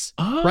Sidious,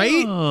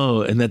 right?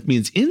 Oh, and that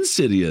means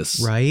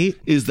insidious. Right.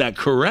 Is that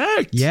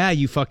correct? Yeah,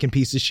 you fucking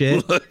piece of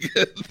shit. Look at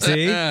that.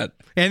 See?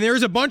 And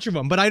there's a bunch of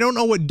them, but I don't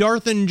know what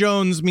Darth and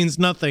Jones means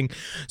nothing.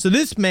 So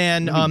this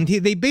man,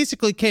 they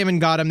basically came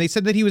and got him. They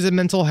said that he was a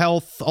mental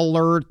health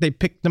alert. They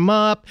picked him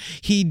up.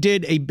 He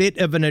did a bit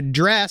of an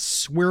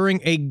address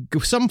wearing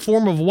some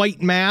form of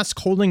white mask,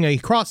 holding a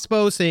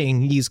crossbow,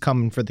 saying he's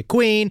coming for the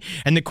Queen.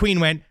 And the Queen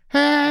went,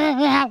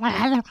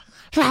 because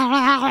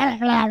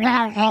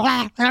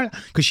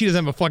she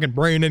doesn't have a fucking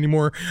brain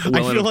anymore.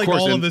 Well, I feel like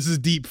all of this is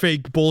deep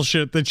fake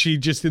bullshit that she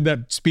just did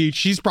that speech.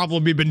 She's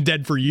probably been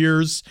dead for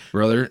years.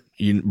 Brother.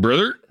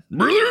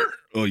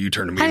 Oh, you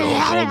turned to me the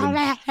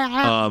whole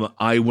time.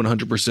 I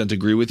 100%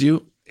 agree with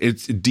you.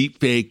 It's deep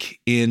fake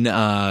in,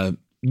 as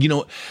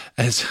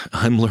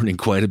I'm learning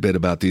quite a bit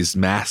about these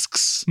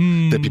masks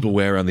that people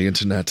wear on the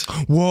internet.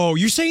 Whoa,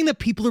 you're saying that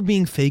people are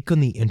being fake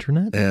on the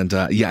internet? And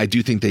yeah, I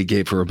do think they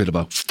gave her a bit of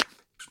a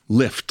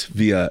lift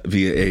via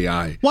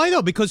AI. Why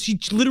though? Because she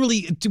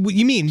literally, what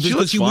you mean?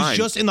 Because she was fine.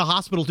 just in the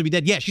hospital to be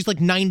dead. Yeah, she's like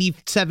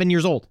 97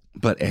 years old.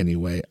 But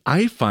anyway,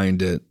 I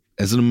find it,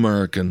 as an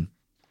American,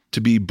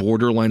 to be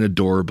borderline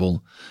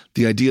adorable.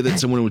 The idea that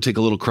someone would take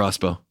a little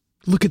crossbow.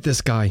 Look at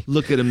this guy.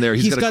 Look at him there.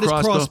 He's got a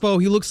his crossbow.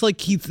 He looks like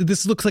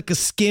this looks like a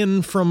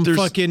skin from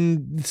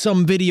fucking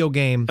some video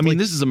game. I mean,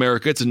 this is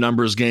America. It's a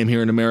numbers game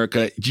here in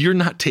America. You're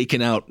not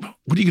taking out.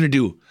 What are you going to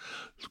do?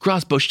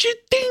 Crossbow.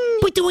 Shit. Ding.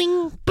 But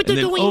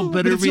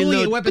it's the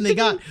only weapon they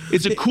got.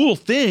 It's a cool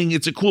thing.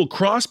 It's a cool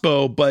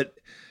crossbow, but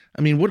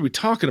I mean, what are we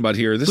talking about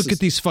here? Look at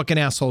these fucking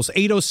assholes.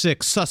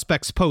 806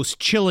 suspects post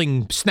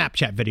chilling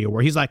Snapchat video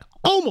where he's like,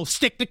 almost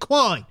stick the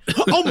Queen,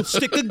 almost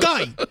stick the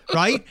guy,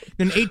 right?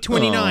 Then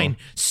 829,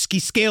 he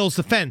scales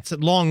the fence at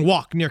Long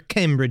Walk near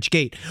Cambridge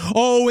Gate.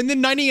 Oh, and then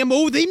 9 a.m.,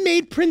 they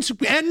made Prince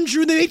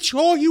Andrew, they made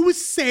sure he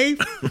was safe.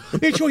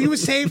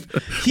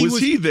 Was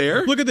he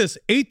there? Look at this.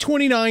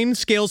 829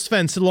 scales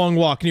fence at Long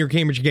Walk near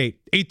Cambridge Gate.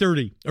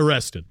 830,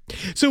 arrested.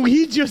 So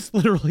he just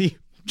literally...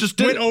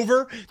 went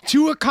over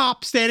to a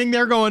cop standing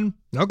there going,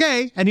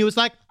 okay. And he was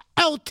like,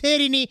 oh,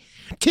 tyranny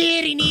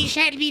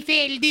shall be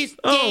failed this day.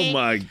 Oh,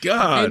 my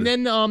God. And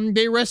then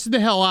they arrested the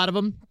hell out of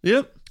him.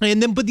 Yep.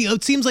 And then,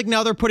 it seems like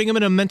now they're putting him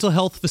in a mental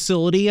health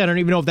facility. I don't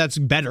even know if that's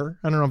better.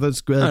 I don't know if that's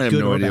good. I have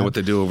no idea what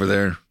they do over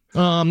there.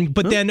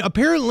 But then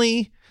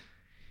apparently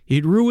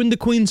it ruined the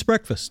Queen's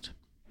breakfast.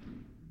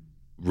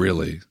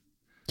 Really?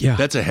 Yeah.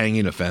 That's a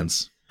hanging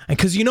offense.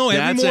 Because every morning,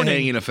 that's a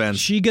hanging offense.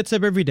 She gets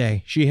up every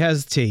day. She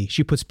has tea.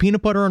 She puts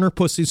peanut butter on her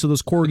pussy so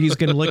those corgis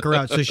can lick her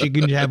out so she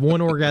can have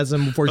one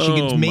orgasm before she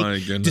can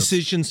make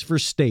decisions for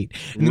state.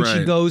 And then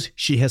she goes,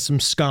 she has some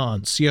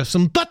scones. She has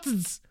some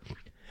buttons.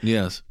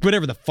 Yes.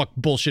 Whatever the fuck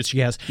bullshit she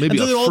has. Maybe and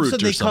so then all of a fruit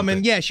sudden or they come in.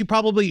 something. Yeah,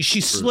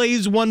 she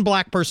slays one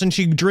black person.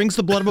 She drinks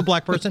the blood of a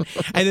black person.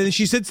 And then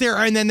she sits there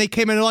and then they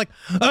came in and are like,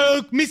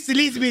 oh, Miss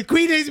Elizabeth,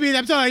 Queen Elizabeth,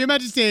 I'm sorry, Your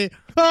Majesty.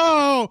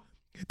 Oh,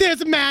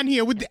 there's a man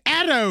here with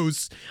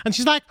arrows. And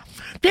she's like,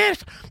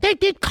 yes, they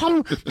did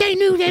come. They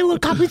knew they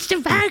would come. It's the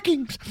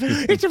Vikings.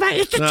 It's the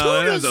Tudors.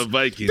 No, that's the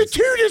Vikings. The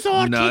Tudors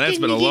are No, that's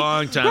been a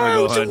long time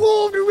ago. It's the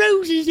War of the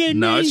Roses.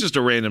 No, it's just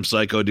a random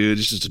psycho dude.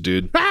 It's just a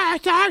dude.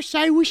 I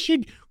say we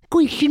should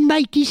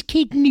make his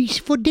kidneys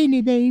for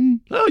dinner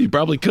then. Oh, you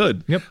probably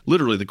could. Yep.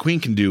 Literally, the Queen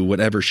can do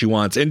whatever she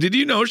wants. And did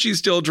you know she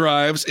still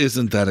drives?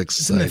 Isn't that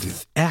exciting?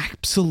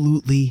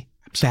 Absolutely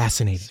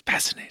fascinating.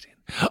 Fascinating.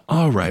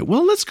 All right.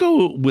 Well, let's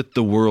go with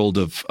the world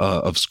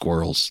of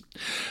squirrels.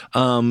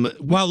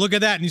 Wow, look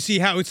at that. And you see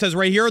how it says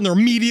right here, and they're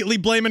immediately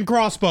blaming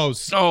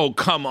crossbows. Oh,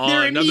 come on.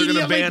 They're Now they're going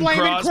to ban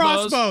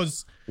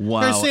crossbows.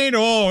 Wow. They're saying,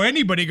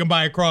 anybody can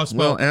buy a crossbow.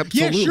 Well,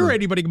 absolutely. Yeah, sure,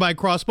 anybody can buy a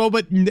crossbow,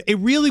 but it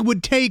really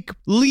would take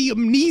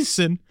Liam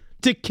Neeson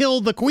to kill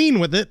the Queen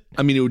with it.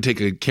 I mean, it would take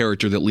a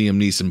character that Liam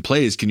Neeson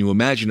plays. Can you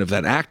imagine if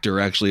that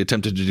actor actually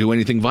attempted to do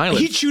anything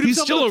violent? He'd shoot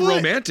himself He's still in the a foot.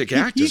 romantic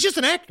actor. He's just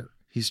an actor.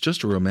 He's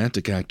just a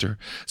romantic actor.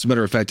 As a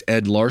matter of fact,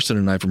 Ed Larson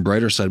and I from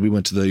Brighter Side, we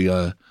went to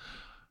the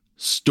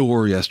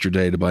store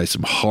yesterday to buy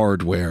some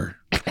hardware.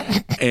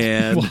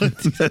 And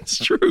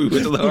that's true. We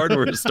went to the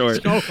hardware store.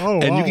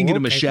 And you can get a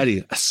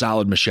machete, a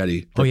solid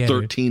machete, for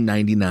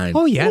 $13.99.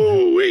 Oh, yeah.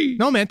 Ooh-wee.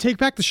 No, man, take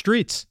back the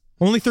streets.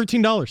 Only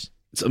 $13.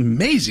 It's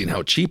amazing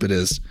how cheap it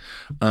is.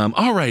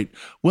 All right.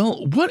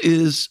 Well, what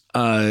is,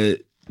 we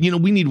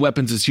need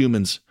weapons as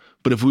humans.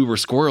 But if we were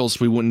squirrels,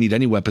 we wouldn't need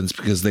any weapons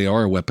because they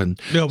are a weapon.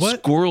 No, what?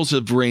 Squirrels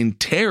have rained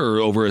terror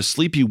over a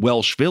sleepy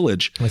Welsh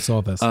village. I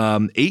saw this.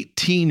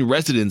 18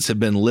 residents have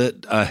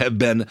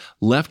been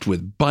left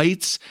with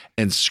bites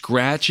and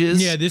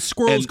scratches. Yeah, this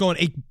squirrel's going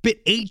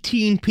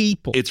 18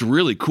 people. It's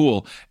really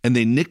cool. And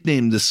they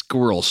nicknamed the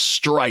squirrel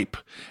Stripe.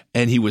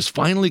 And he was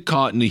finally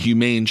caught in a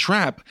humane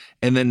trap.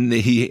 And then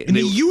they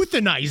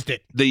euthanized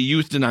it. They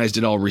euthanized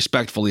it all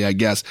respectfully, I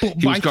guess.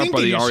 He was caught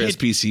by the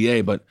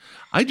RSPCA. But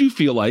I do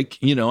feel like,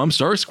 I'm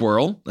sorry,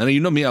 squirrel. And you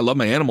know me, I love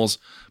my animals.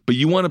 But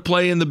you want to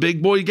play in the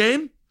big boy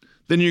game?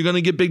 Then you're going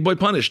to get big boy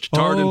punished,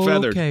 tarred and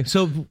feathered. Okay,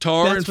 so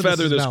tar and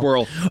feather the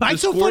squirrel. The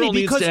so squirrel funny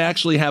needs to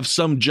actually have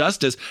some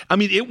justice. I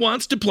mean, it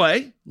wants to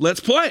play. Let's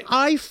play.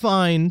 I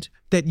find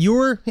that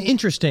you're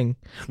interesting.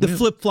 The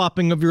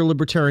flip-flopping of your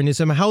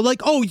libertarianism.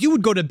 How you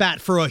would go to bat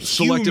for a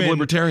selective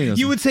human. libertarianism.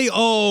 You would say,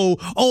 all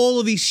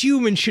of these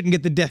humans shouldn't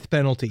get the death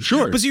penalty.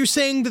 Sure. But you're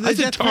saying that the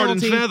death tarred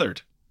penalty, and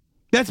feathered.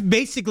 That's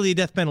basically a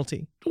death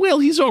penalty. Well,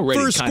 he's already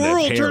for a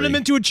squirrel, turn him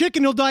into a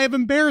chicken, he'll die of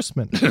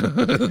embarrassment.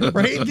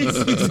 Right?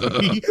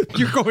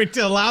 You're going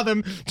to allow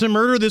them to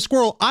murder the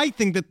squirrel. I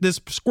think that this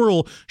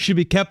squirrel should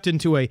be kept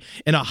in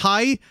a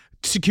high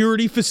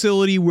security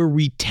facility where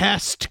we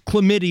test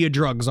chlamydia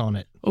drugs on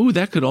it. Oh,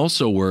 that could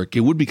also work. It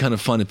would be kind of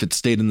fun if it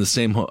stayed in the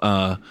same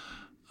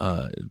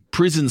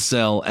prison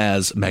cell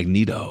as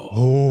Magneto.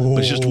 Oh, but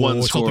it's just one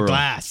it's squirrel. All the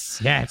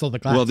glass. Yeah, it's all the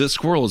glass. Well, this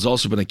squirrel has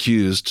also been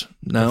accused.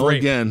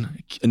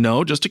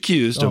 Just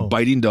accused of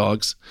biting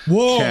dogs.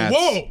 Cats,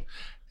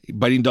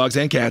 biting dogs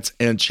and cats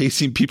and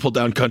chasing people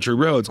down country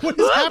roads. What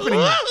is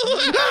happening?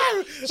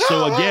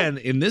 So again,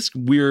 in this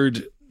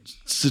weird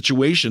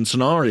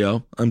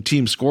scenario, I'm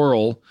Team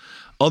Squirrel.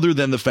 Other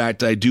than the fact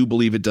that I do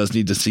believe it does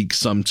need to seek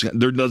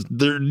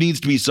there needs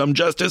to be some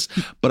justice,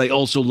 but I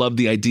also love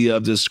the idea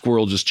of this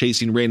squirrel just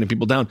chasing random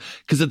people down.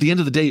 Because at the end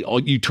of the day,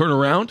 you turn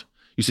around,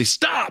 you say,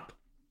 stop,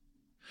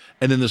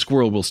 and then the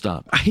squirrel will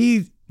stop.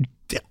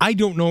 I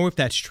don't know if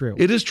that's true.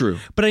 It is true.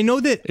 But I know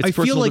that it's I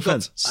feel like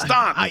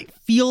stop. I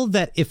feel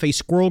that if a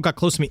squirrel got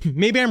close to me,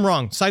 maybe I'm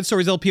wrong.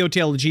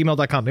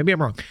 SideStoriesLPOTL@gmail.com. Maybe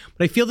I'm wrong.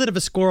 But I feel that if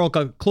a squirrel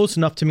got close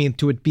enough to me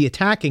to it be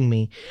attacking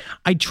me,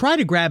 I'd try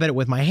to grab at it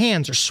with my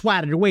hands or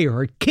swat it away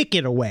or kick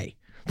it away.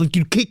 Like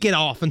you'd kick it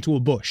off into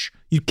a bush.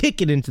 You'd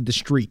kick it into the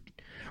street.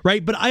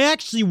 Right? But I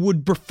actually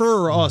would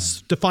prefer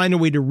us to find a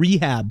way to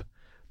rehab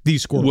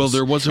these squirrels. Well,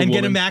 there was a woman.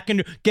 Get them back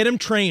and get them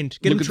trained.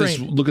 Look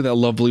at that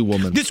lovely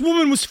woman. This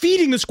woman was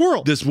feeding the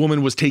squirrel. This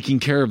woman was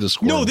taking care of the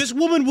squirrel. No, this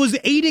woman was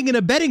aiding and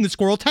abetting the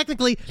squirrel.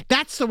 Technically,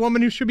 that's the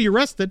woman who should be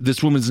arrested.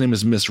 This woman's name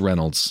is Miss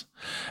Reynolds.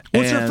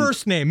 What's her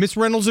first name? Miss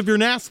Reynolds if you're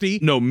nasty.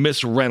 No,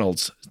 Miss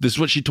Reynolds. This is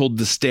what she told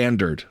The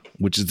Standard,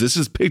 this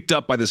is picked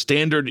up by The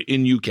Standard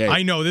in UK.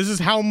 I know. This is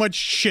how much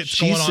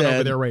shit's going on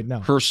over there right now.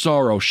 Her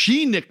sorrow.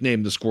 She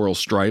nicknamed the squirrel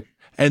Stripe,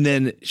 and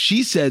then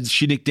she said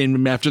she nicknamed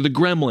him after the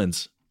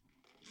Gremlins.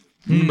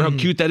 Remember how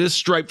cute that is?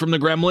 Stripe from the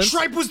Gremlins?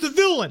 Stripe was the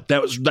villain.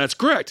 That's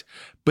correct.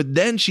 But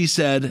then she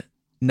said,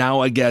 now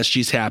I guess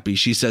she's happy.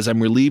 She says,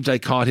 I'm relieved I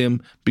caught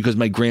him because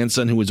my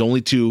grandson, who is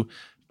only 2,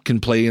 can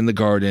play in the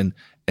garden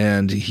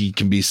and he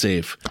can be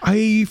safe.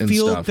 I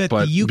feel that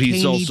but the UK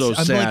he's also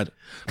sad.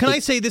 Can I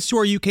say this to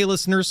our UK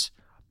listeners?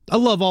 I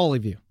love all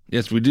of you.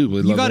 Yes, we do.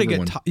 We love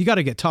everyone. You got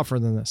to get tougher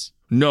than this.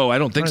 No, I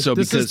don't think so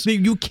because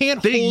you can't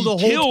hold a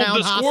whole town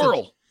the squirrel.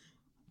 Hostage.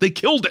 They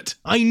killed it.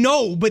 I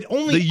know, but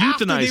only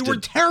after they were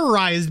it.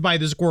 terrorized by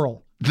the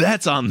squirrel.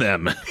 That's on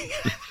them.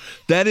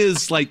 That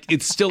is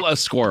it's still a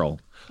squirrel.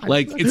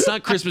 It's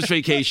not Christmas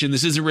Vacation.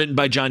 This isn't written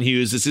by John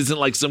Hughes. This isn't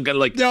like some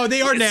kind of No,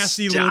 they are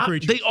nasty little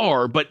creatures. They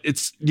are, but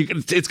it's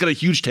got a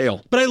huge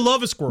tail. But I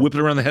love a squirrel. Whip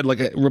it around your head like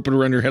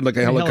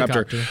a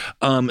helicopter.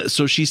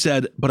 So she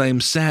said, but I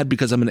am sad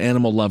because I'm an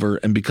animal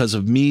lover, and because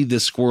of me,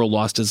 this squirrel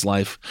lost his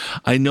life.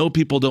 I know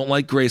people don't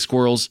like gray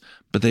squirrels,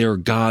 but they are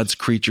God's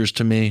creatures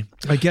to me.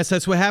 I guess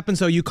that's what happens,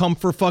 though. You come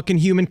for fucking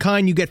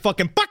humankind, you get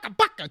fucking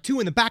baka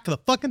 2 in the back of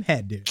the fucking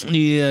head, dude.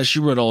 Yeah, she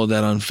wrote all of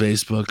that on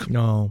Facebook.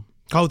 No.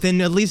 Oh,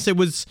 then at least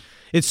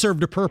it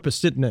served a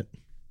purpose, didn't it?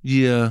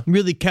 Yeah.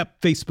 Really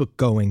kept Facebook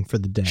going for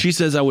the day. She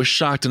says, I was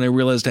shocked and I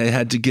realized I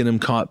had to get him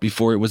caught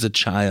before it was a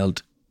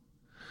child.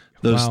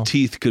 Those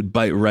teeth could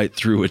bite right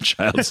through a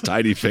child's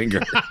tiny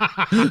finger.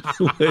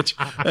 Which,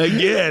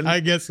 again.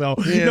 I guess so.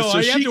 Yeah, no, so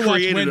I have to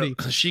watch Wendy.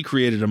 She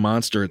created a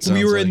monster, it sounds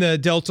We were like. in the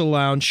Delta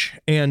Lounge,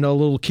 and a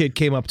little kid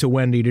came up to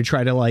Wendy to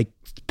try to,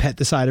 pet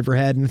the side of her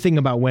head. And the thing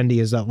about Wendy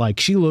is that,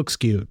 she looks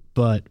cute,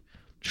 but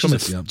she's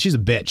a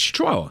bitch.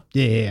 Chihuahua.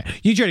 Yeah.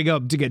 You try to go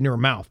up to get in her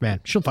mouth, man.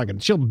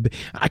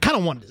 I kind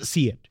of wanted to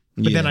see it,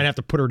 but then I'd have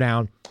to put her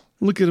down.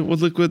 Look how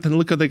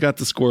they got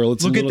the squirrel.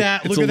 It's look a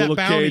little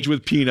cage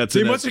with peanuts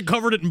in it. They must have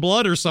covered it in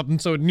blood or something,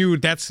 so it knew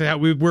that's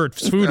where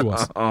its food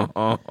was.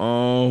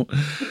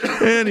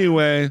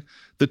 Anyway,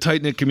 the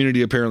tight-knit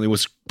community apparently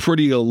was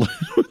pretty alert.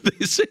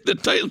 They say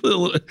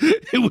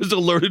it was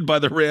alerted by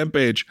the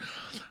rampage.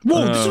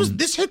 Whoa,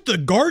 this hit the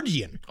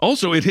Guardian.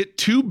 Also, it hit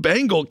 2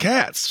 Bengal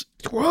cats.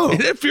 Whoa.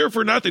 It hit fear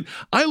for nothing.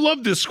 I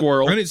love this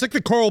squirrel. And it's like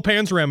the Carl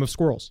Panzram of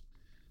squirrels.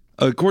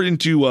 According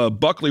to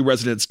Buckley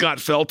resident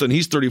Scott Felton,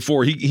 he's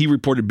 34. He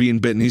reported being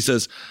bitten. He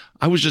says,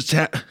 I was just...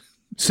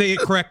 Say it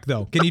correct,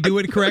 though. Can you do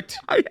it correct?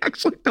 I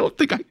actually don't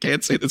think I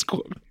can say this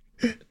quote.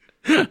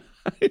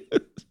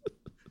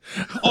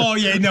 Oh,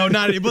 yeah, no,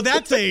 not... Well,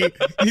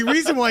 the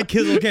reason why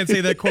Kizzle can't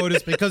say that quote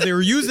is because they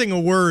were using a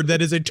word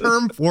that is a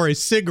term for a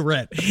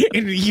cigarette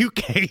in the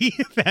UK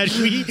that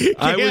we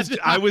can't.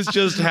 I was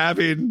just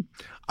having...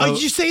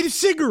 Did you say the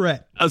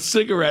cigarette? A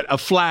cigarette, a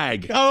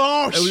flag.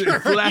 Oh, sure. A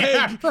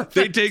flag. Yeah,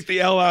 they take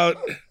the L out.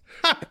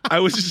 I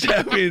was just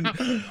having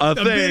a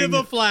bit of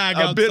a flag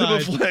outside. A bit of a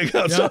flag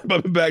outside my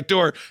back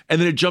door, and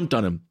then it jumped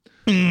on him.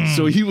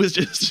 So he was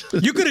just...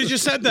 You could have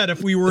just said that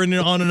if we were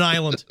on an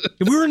island.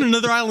 If we were in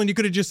another island, you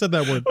could have just said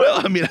that word.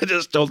 Well, I mean, I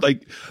just don't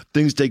like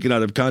things taken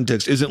out of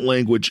context. Isn't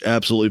language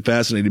absolutely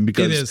fascinating?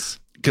 Because it is.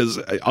 Because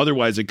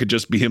otherwise it could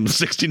just be him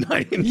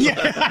 69.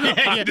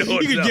 Yeah.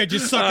 You could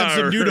just suck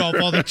some dude off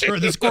while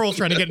the squirrel's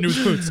trying to get into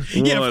his boots.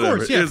 Yeah, whatever.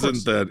 Of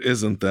course. Yeah,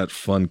 Isn't that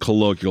fun?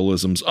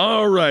 Colloquialisms.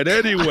 All right.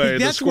 Anyway,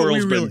 the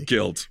squirrel's been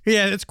killed.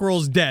 Yeah, that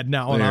squirrel's dead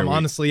now, and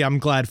I'm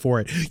glad for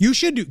it. You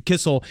should do,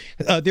 Kissel.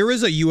 There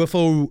is a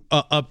UFO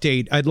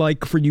update I'd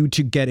like for you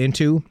to get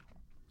into.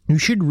 You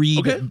should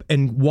read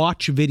and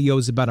watch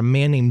videos about a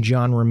man named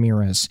John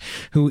Ramirez,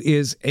 who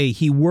is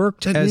he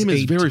worked that as name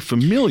is very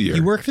familiar.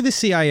 He worked for the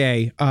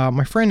CIA.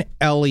 My friend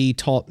Ellie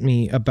taught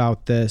me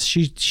about this.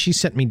 She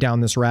sent me down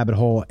this rabbit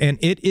hole, and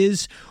it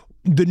is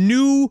the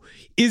new,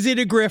 is it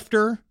a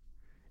grifter?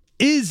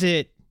 Is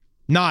it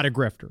not a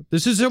grifter?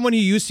 This is someone who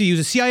used to use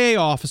a CIA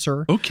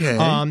officer. Okay.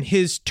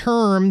 His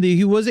term,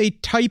 he was a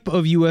type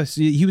of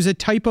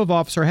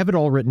officer. I have it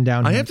all written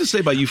down. I have to say,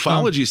 by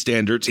ufology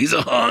standards, he's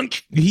a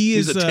hunk.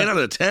 He's a 10 out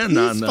of 10.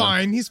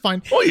 He's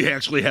fine. Well, he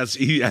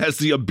has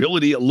the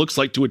ability, it looks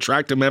like, to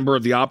attract a member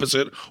of the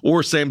opposite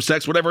or same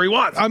sex, whatever he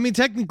wants. I mean,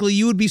 technically,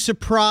 you would be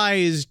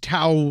surprised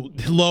how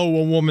low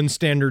a woman's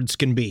standards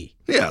can be.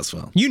 Yes,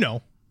 well. You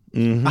know.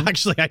 Mm-hmm.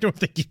 Actually, I don't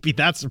think you'd be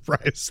that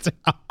surprised. He's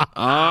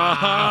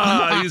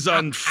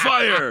on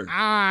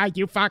fire.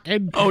 You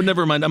fucking... Oh,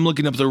 never mind. I'm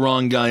looking up the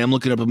wrong guy. I'm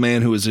looking up a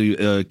man who is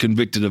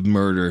convicted of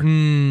murder.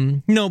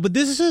 No, but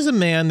this is a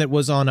man that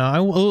was on I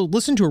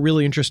listened to a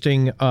really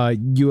interesting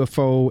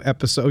UFO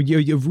episode,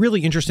 a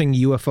really interesting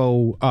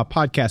UFO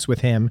podcast with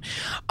him.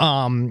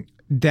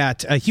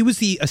 That he was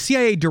the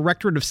CIA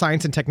Directorate of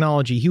Science and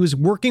Technology. He was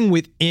working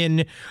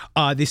within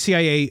the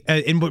CIA,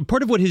 and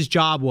part of what his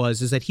job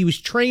was is that he was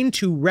trained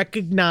to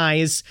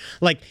recognize,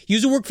 like, he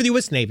used to work for the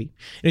U.S. Navy,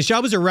 and his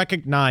job was to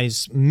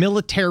recognize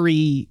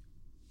military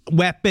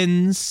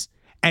weapons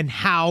and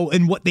how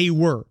and what they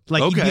were.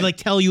 Like, he'd be like,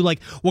 tell you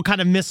like what kind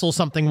of missile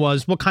something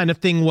was, what kind of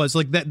thing was,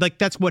 like that. Like,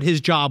 that's what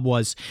his job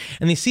was.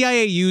 And the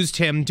CIA used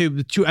him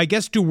to I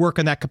guess do work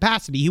in that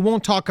capacity. He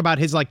won't talk about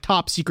his like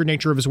top secret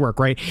nature of his work,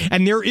 right?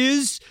 And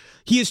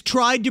he has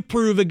tried to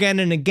prove again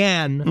and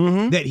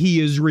again that he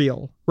is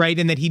real, right?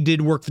 And that he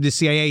did work for the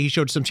CIA. He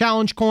showed some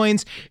challenge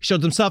coins,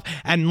 showed some stuff.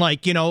 And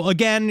like, you know,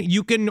 again,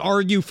 you can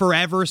argue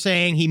forever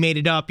saying he made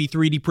it up. He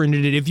 3D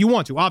printed it if you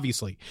want to,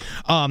 obviously.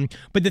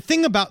 But the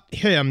thing about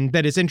him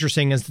that is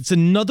interesting is it's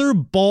another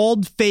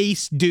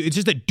bald-faced dude. It's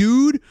just a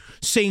dude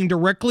saying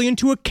directly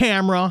into a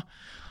camera,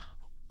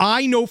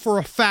 I know for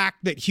a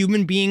fact that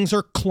human beings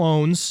are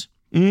clones.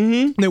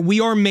 That we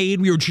are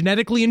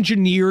genetically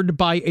engineered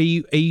by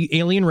a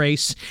alien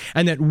race,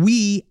 and that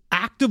we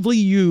actively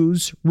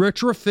use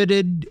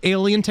retrofitted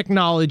alien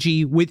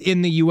technology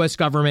within the U.S.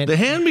 government. The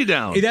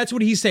hand-me-down. That's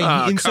what he's saying.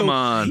 And come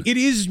on. It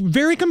is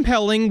very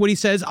compelling what he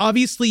says.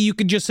 Obviously, you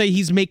could just say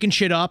he's making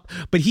shit up,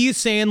 but he is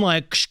saying,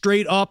 like,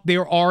 straight up,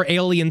 there are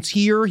aliens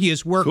here. He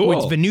has worked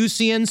with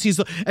Venusians.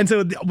 And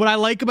so what I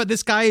like about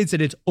this guy is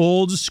that it's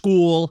old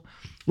school,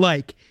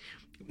 like,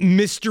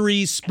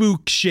 mystery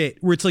spook shit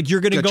where it's like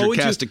you're gonna go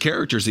into cast of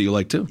characters that you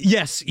like too.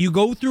 Yes, you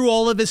go through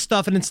all of his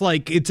stuff and it's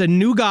like it's a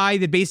new guy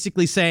that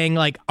basically saying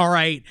like, all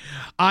right,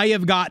 I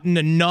have gotten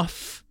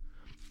enough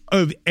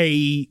of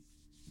a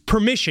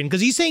permission, because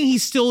he's saying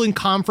he's still in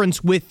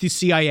conference with the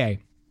CIA.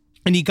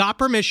 And he got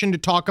permission to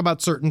talk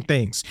about certain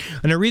things.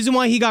 And the reason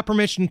why he got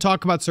permission to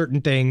talk about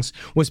certain things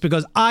was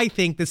because I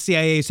think the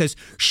CIA says,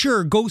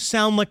 sure, go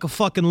sound like a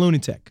fucking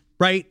lunatic.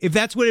 Right? If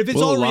it's all real, I don't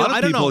know. A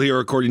lot of people here,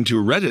 according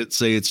to Reddit,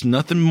 say it's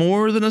nothing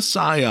more than a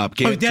psyop.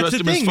 Can't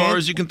trust him as far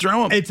as you can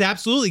throw him. It's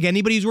absolutely.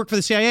 Anybody who's worked for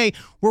the CIA,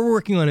 we're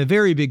working on a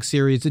very big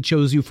series that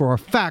shows you for a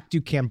fact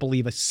you can't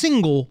believe a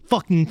single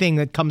fucking thing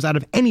that comes out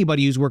of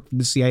anybody who's worked for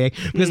the CIA.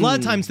 Because a lot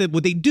of times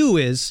what they do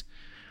is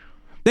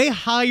they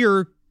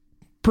hire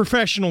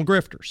professional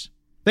grifters.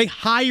 They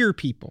hire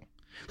people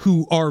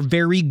who are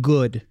very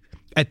good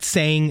at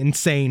saying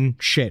insane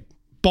shit.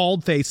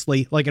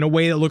 Bald-facedly, like in a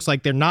way that looks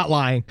like they're not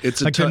lying.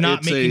 It's like they're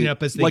not making it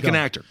up as they like go. An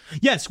actor.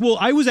 Yes. Well,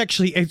 I was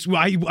actually.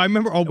 I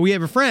remember we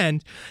have a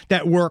friend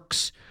that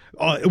works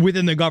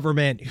within the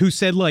government who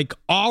said like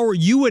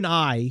you and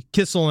I,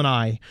 Kissel and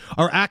I,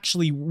 are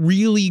actually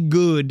really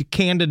good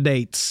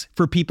candidates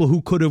for people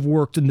who could have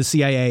worked in the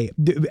CIA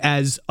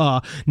as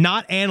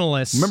not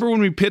analysts. Remember when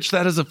we pitched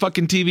that as a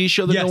fucking TV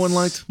show that no one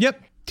liked? Yep.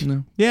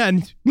 Yeah,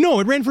 and no,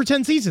 it ran for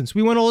 10 seasons.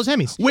 We won all his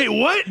Emmys. Wait,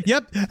 what?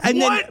 Yep. And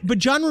what? But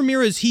John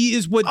Ramirez, he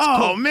is what's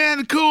called,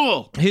 man,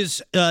 cool.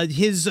 His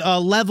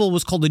level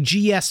was called a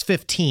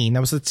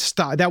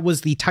GS-15. That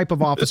was the type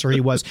of officer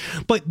he was.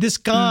 But this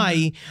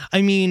guy,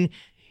 I mean,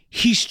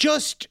 he's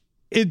just.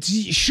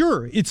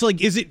 It's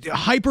like, is it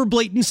hyper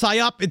blatant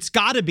psyop? It's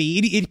got to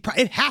be.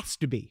 It has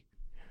to be.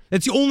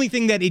 That's the only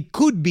thing that it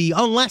could be,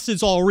 unless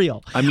it's all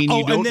real. I mean,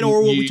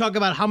 we talk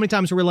about how many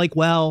times we're like,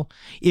 well,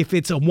 if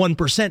it's a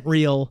 1%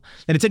 real,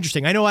 then it's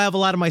interesting. I know I have a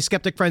lot of my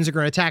skeptic friends are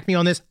going to attack me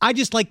on this. I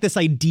just like this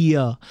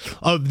idea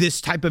of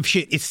this type of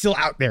shit. It's still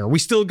out there. We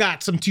still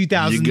got some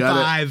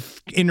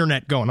 2005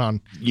 internet going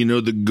on.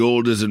 The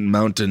gold isn't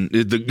mountain.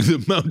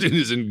 The mountain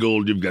isn't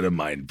gold. You've got to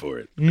mine for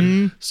it.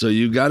 So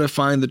you got to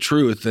find the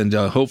truth, and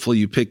hopefully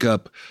you pick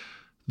up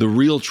the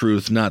real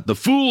truth, not the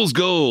fool's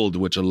gold,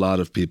 which a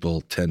lot of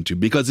people tend to,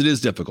 because it is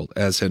difficult,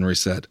 as Henry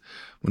said.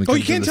 When it comes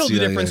you can't to tell CIA,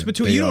 the difference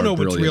between, you don't know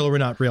what's real or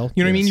not real.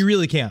 You know what I mean? You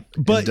really can't.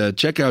 But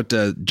check out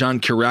John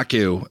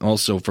Kiriakou,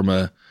 also from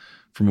a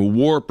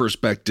war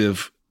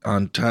perspective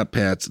on Top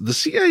Hats. The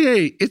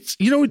CIA, it's,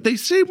 they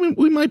say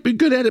we might be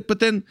good at it, but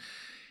then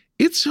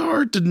it's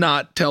hard to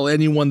not tell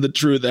anyone the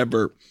truth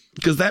ever.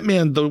 Because that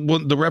man,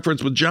 the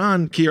reference with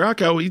John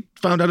Kiriakou, he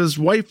found out his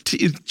wife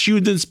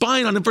chewed the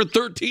spine on him for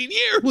 13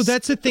 years. Well,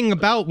 that's the thing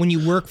about when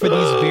you work for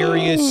these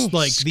various,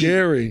 like,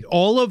 scary.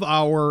 All of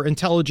our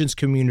intelligence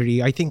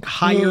community, I think,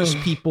 hires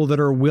people that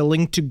are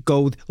willing to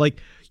go,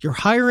 like, you're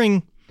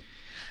hiring.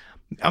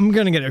 We're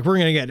going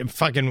to get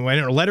fucking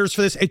letters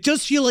for this. It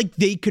does feel like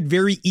they could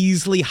very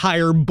easily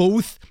hire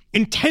both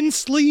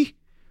intensely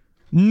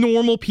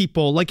normal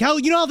people. Like how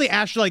they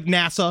like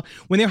NASA,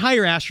 when they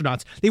hire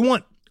astronauts, they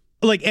want,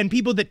 like, and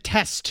people that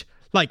test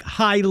like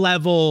high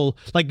level,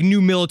 like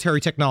new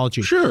military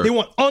technology. Sure. They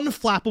want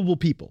unflappable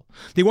people.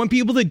 They want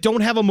people that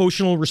don't have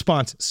emotional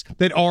responses,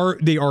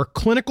 they are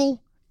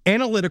clinical,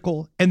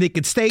 analytical, and they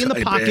could stay in the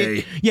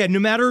pocket. Yeah, no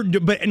matter,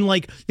 and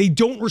like they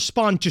don't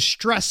respond to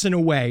stress in a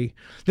way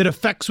that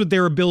affects with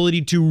their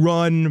ability to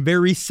run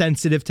very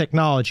sensitive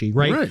technology,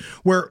 right?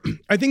 Where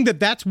I think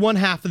that's one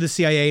half of the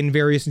CIA and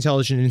various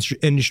intelligence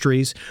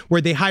industries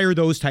where they hire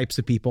those types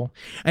of people.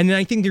 And then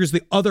I think there's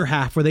the other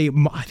half where they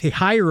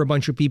hire a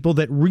bunch of people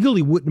that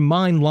really wouldn't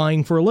mind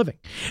lying for a living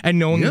and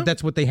knowing that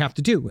that's what they have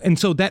to do. And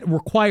so that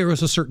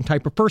requires a certain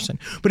type of person.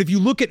 But if you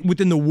look at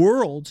within the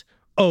world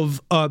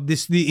of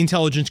the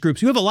intelligence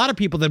groups, you have a lot of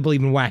people that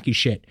believe in wacky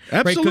shit.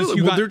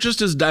 Absolutely. Right? They're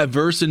just as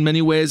diverse in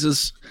many ways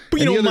as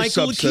any other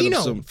Michael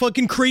Aquino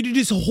fucking created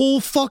his whole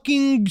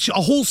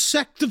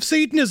sect of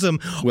Satanism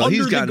while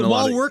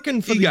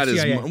working for the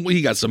CIA.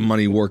 He got some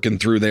money working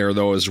through there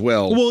though as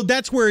well. Well,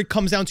 that's where it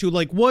comes down to,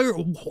 like,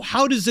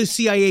 how does the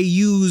CIA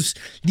use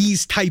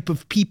these type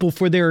of people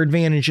for their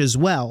advantage as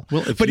well?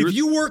 If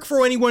you work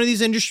for any one of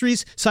these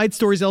industries,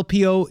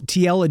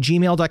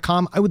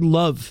 sidestorieslpotl@gmail.com, I would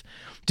love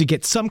to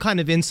get some kind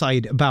of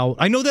insight about.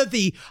 I know that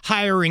the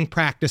hiring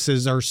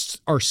practices are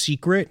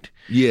secret.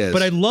 Yes.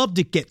 But I'd love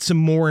to get some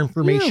more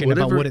information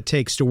about what it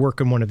takes to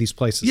work in one of these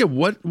places. Yeah,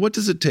 what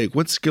does it take?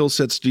 What skill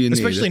sets do you need?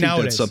 Especially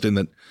nowadays. That's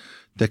something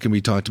that can be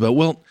talked about.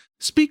 Well,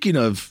 speaking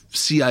of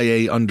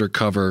CIA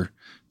undercover,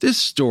 this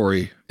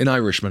story, an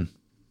Irishman.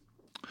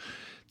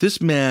 This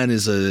man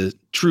is a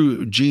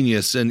true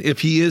genius, and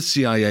if he is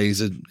CIA, he's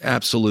an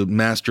absolute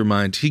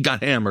mastermind. He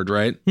got hammered,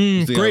 right?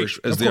 As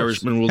the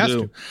Irishman will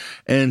do.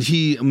 And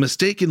he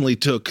mistakenly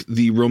took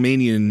the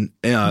Romanian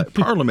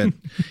parliament.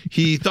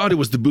 He thought it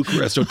was the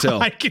Bucharest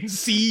Hotel. I can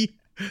see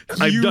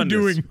I've done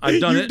this.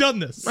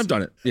 I've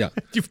done it. Yeah.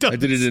 You've done I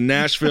did it in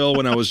Nashville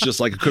when I was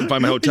just like, I couldn't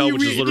find my hotel,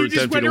 which is literally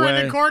 10 feet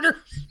away. The corner?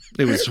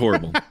 It was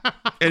horrible.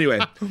 Anyway.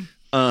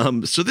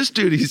 So this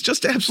dude, he's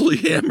just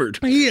absolutely hammered.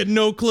 He had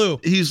no clue.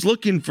 He's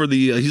looking for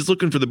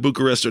the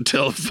Bucharest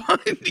Hotel.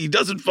 He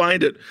doesn't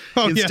find it.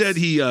 Instead,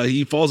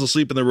 he falls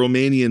asleep in the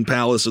Romanian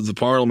palace of the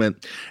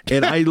parliament.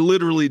 And I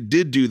literally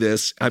did do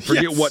this. I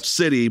forget what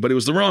city, but it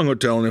was the wrong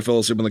hotel, and I fell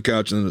asleep on the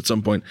couch. And then at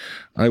some point,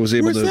 I was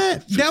able to. Where's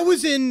that? That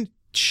was in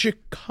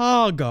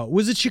Chicago.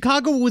 Was it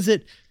Chicago? Or was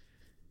it?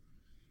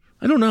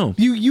 I don't know.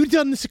 You've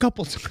done this a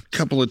couple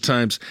of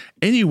times.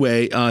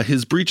 Anyway,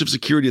 his breach of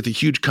security at the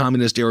huge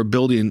communist-era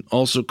building,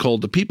 also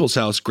called the People's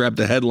House, grabbed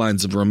the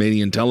headlines of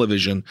Romanian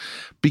television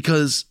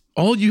because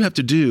all you have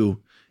to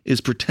do is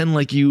pretend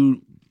like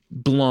you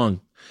belong.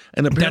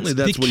 And apparently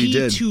that's what he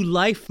did. The key to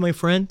life, my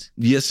friend.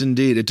 Yes,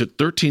 indeed. It took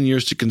 13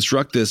 years to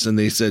construct this, and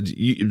they said,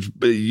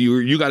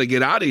 you got to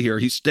get out of here.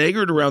 He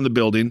staggered around the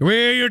building.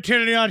 Where you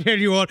telling me I'll tell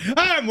you what?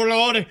 I'm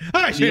Lord.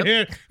 I sit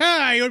here.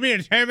 You mean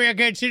to tell me I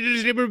can't sit in a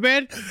sleeper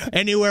bed?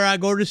 Anywhere I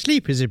go to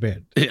sleep is a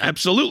bed.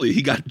 Absolutely.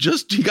 He got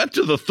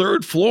to the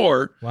third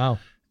floor. Wow.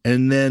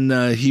 And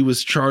then he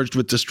was charged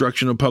with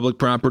destruction of public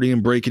property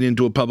and breaking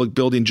into a public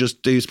building.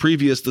 Just days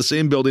previous, the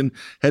same building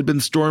had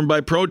been stormed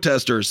by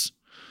protesters.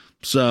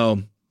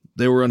 So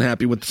they were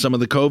unhappy with some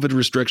of the COVID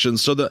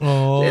restrictions. So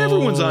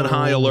everyone's on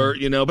high alert,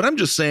 But I'm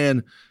just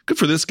saying, good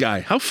for this guy.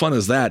 How fun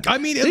is that? I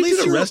mean, at they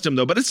least did arrest him,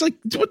 though. But it's like,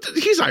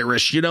 he's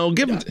Irish, Give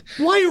him.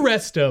 Why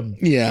arrest him?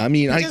 Yeah, I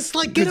mean, just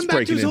get him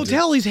back to his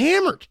hotel. He's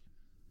hammered.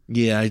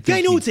 Yeah, I think Yeah,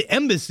 I know it's an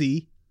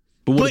embassy.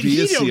 But what if he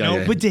is don't CIA?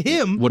 know. But to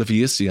him, what if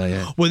he is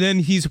CIA? Well, then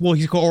he's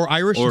called or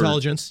Irish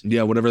intelligence.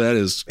 Yeah, whatever that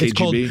is.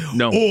 KGB.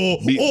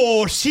 It's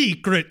called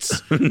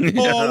secrets.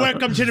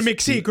 Welcome to the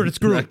McSecrets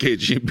group. Not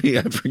KGB.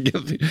 I forget.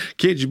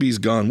 KGB's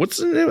gone. What's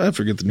the name? I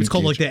forget the name. It's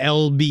called like the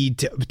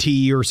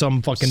LBT or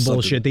some fucking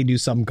bullshit. They do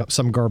some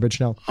garbage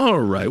now.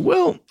 All right.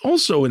 Well,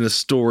 also in a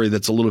story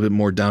that's a little bit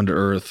more down to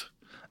earth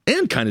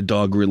and kind of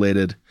dog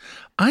related,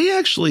 I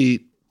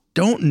actually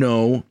don't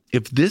know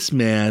if this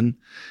man.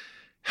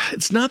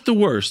 It's not the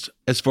worst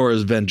as far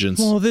as vengeance.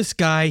 Well, this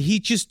guy, he's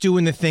just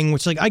doing the thing,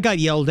 which like I got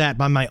yelled at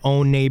by my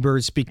own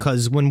neighbors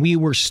because when we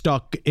were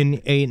stuck in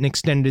an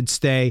extended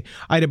stay,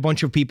 I had a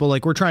bunch of people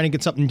like, we're trying to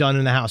get something done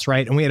in the house,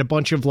 right? And we had a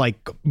bunch of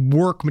like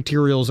work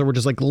materials that were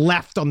just like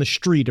left on the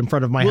street in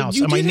front of my house.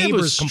 And my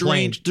neighbors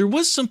complained. There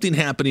was something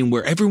happening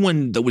where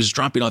everyone that was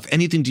dropping off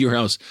anything to your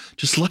house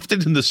just left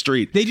it in the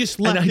street. They just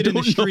left it in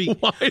the street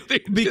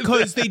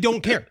because they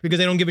don't care, because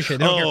they don't give a shit.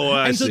 They don't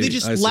care. And so they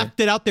just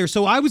left it out there.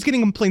 So I was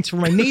getting complaints from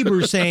my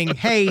neighbors saying,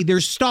 hey,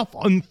 there's stuff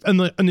on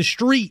the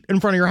street in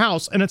front of your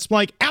house. And it's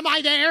like, am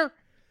I there?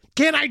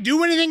 Can't I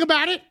do anything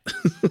about it?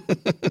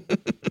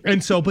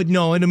 And so, but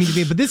no, I don't mean to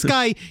be, but this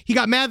guy, he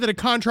got mad that a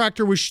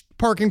contractor was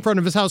parking in front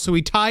of his house. So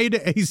he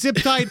zip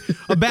tied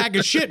a bag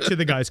of shit to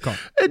the guy's car.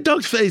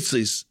 Dog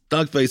faces.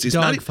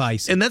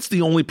 Face. And that's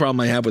the only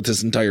problem I have with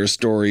this entire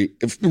story.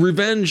 If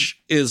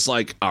revenge is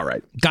like, all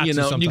right,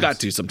 you got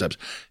to sometimes.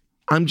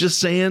 I'm just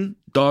saying,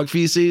 dog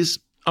feces.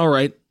 All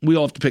right, we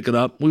all have to pick it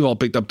up. We've all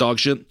picked up dog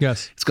shit.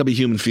 Yes. It's got to be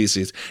human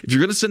feces. If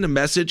you're going to send a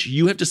message,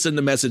 you have to send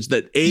a message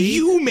that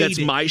A, that's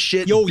my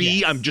shit.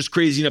 B, I'm just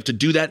crazy enough to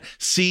do that.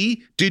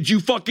 C, did you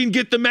fucking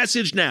get the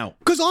message now?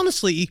 Because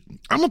honestly,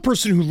 I'm a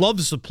person who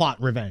loves to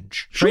plot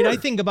revenge. Sure. Right? I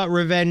think about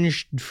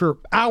revenge for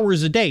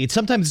hours a day.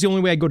 Sometimes it's the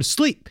only way I go to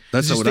sleep.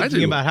 That's not what I do.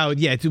 Thinking about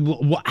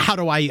how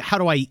do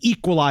I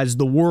equalize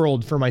the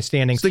world for my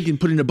standing? I was thinking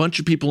putting a bunch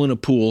of people in a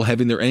pool,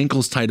 having their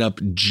ankles tied up,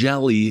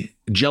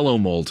 jello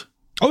mold.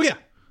 Oh, yeah.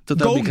 So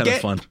that would be kind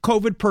of fun.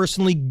 COVID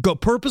personally,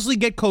 purposely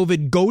get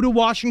COVID, go to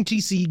Washington,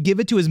 D.C., give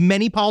it to as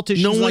many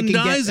politicians as I can get. No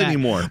one dies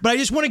anymore. But I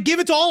just want to give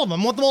it to all of them.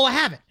 I want them all to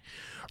have it.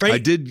 Right? I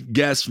did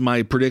guess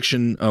my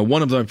prediction,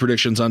 one of my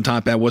predictions on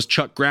Top Hat was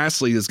Chuck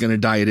Grassley is going to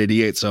die at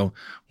 88. So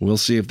we'll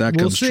see if that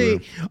comes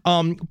true.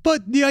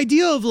 But the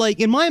idea of like,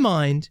 in my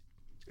mind,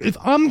 if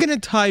I'm going to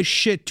tie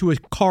shit to a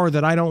car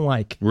that I don't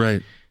like,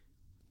 right?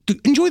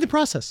 Enjoy the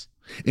process.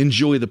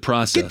 Enjoy the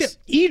process.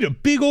 Eat a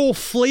big old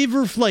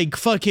flavor like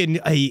fucking.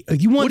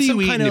 You want what are some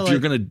you kind eating of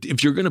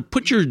if you're gonna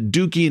put your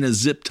dookie in a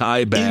zip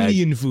tie bag?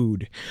 Indian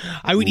food.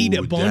 I would eat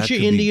a bunch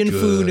of Indian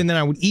food, and then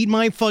I would eat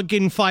my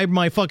fucking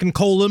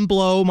colon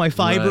blow, my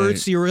fiber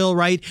cereal.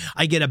 Right.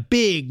 I get a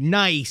big,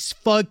 nice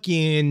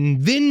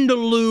fucking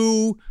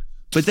Vindaloo.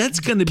 But that's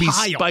going to be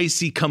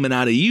spicy coming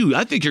out of you.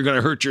 I think you're going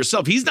to hurt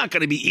yourself. He's not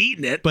going to be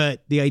eating it.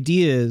 But the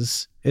idea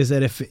is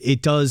that if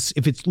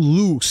it's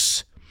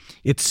loose,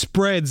 it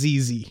spreads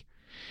easy,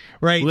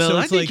 right? Well, so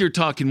I think you're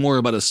talking more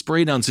about a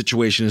spray down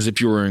situation as if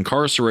you were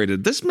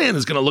incarcerated. This man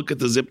is going to look at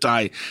the zip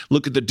tie,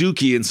 look at the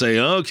dookie and say,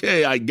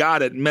 okay, I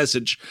got it,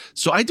 message.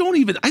 So I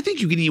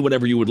think you can eat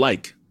whatever you would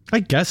like.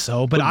 I guess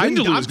so, but I'm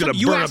going to burn up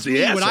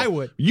the asshole. What I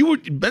would.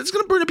 That's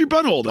going to burn up your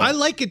butthole, though. I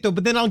like it, though,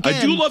 but then again,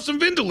 I do love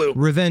some Vindaloo.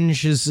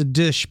 Revenge is a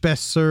dish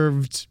best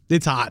served.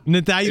 It's hot.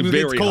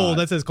 It's cold. Hot.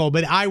 That says cold,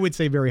 but I would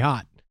say very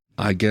hot.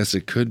 I guess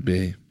it could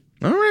be.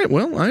 All right,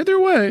 well, either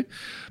way.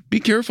 Be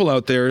careful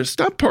out there.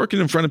 Stop parking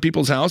in front of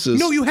people's houses.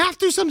 No, you have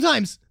to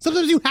sometimes.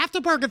 Sometimes you have to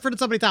park in front of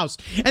somebody's house.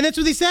 And that's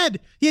what they said.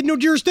 He had no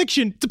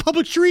jurisdiction. It's a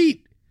public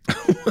street.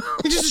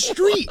 It's just a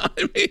street. I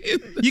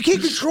mean, you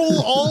can't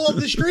control all of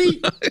the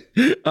street.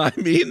 I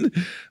mean,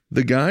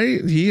 the guy,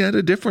 he had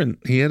a different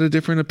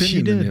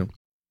opinion than you.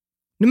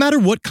 No matter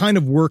what kind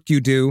of work you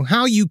do,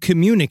 how you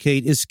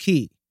communicate is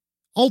key.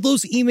 All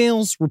those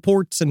emails,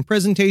 reports, and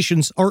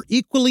presentations are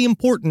equally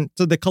important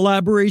to the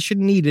collaboration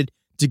needed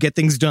to get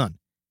things done.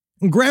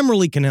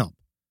 Grammarly can help.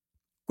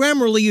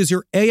 Grammarly is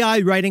your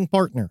AI writing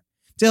partner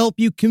to help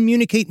you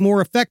communicate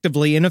more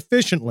effectively and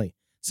efficiently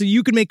so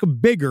you can make a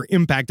bigger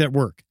impact at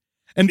work.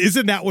 And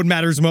isn't that what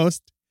matters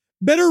most?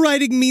 Better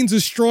writing means a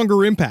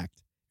stronger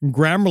impact.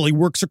 Grammarly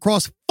works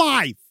across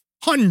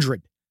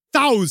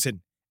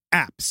 500,000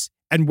 apps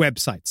and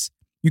websites.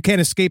 You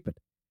can't escape it.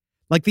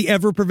 Like the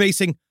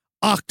ever-pervasive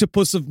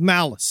octopus of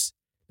malice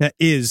that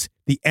is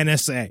the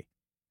NSA.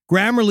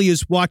 Grammarly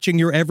is watching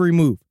your every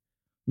move,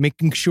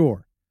 making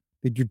sure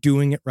that you're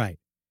doing it right.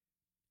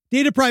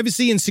 Data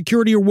privacy and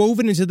security are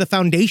woven into the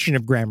foundation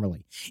of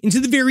Grammarly,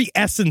 into the very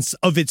essence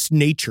of its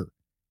nature.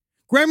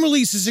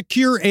 Grammarly is a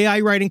secure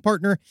AI writing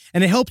partner,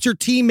 and it helps your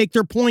team make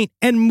their point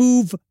and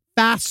move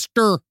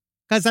faster,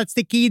 because that's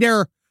the key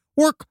there.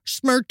 Work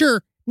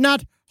smarter,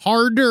 not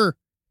harder.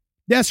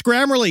 Yes,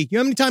 Grammarly. You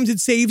know how many times it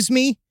saves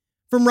me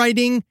from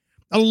writing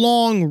a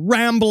long,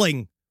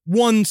 rambling,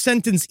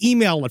 one-sentence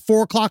email at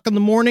 4 o'clock in the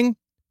morning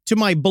to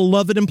my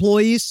beloved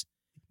employees?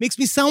 Makes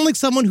me sound like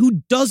someone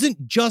who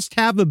doesn't just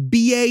have a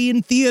BA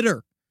in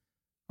theater.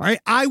 All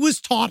right, I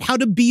was taught how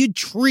to be a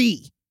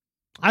tree.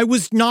 I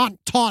was not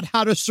taught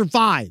how to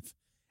survive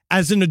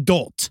as an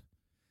adult.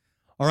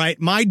 All right.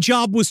 My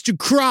job was to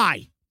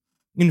cry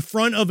in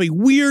front of a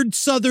weird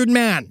Southern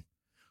man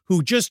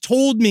who just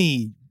told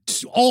me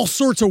all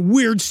sorts of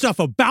weird stuff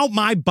about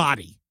my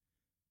body.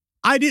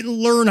 I didn't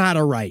learn how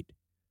to write.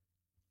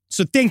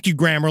 So thank you,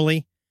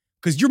 Grammarly,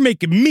 because you're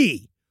making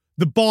me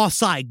the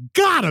boss I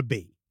gotta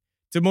be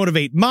to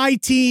motivate my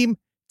team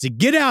to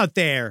get out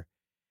there.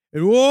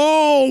 And,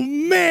 oh,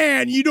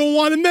 man, you don't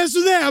want to mess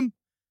with them.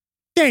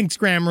 Thanks,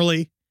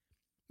 Grammarly.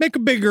 Make a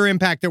bigger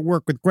impact at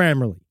work with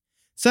Grammarly.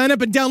 Sign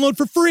up and download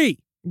for free.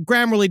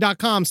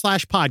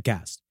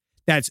 Grammarly.com/podcast.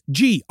 That's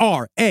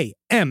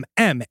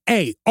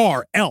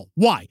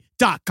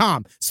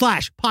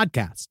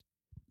GRAMMARLY.com/podcast.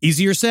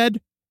 Easier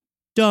said,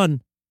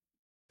 done.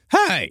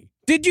 Hey,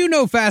 did you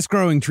know Fast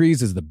Growing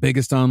Trees is the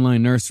biggest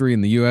online nursery in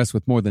the U.S.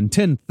 with more than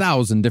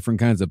 10,000 different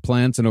kinds of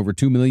plants and over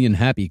 2 million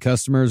happy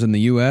customers in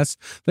the U.S.?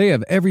 They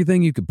have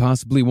everything you could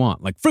possibly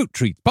want, like fruit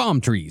trees, palm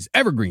trees,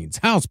 evergreens,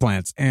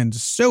 houseplants, and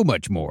so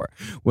much more.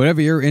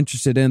 Whatever you're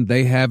interested in,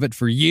 they have it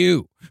for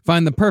you.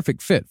 Find the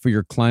perfect fit for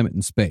your climate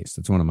and space.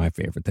 That's one of my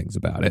favorite things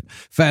about it.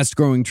 Fast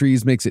Growing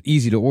Trees makes it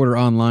easy to order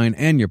online,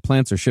 and your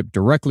plants are shipped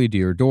directly to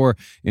your door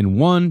in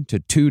 1 to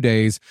 2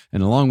 days.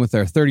 And along with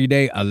their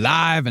 30-day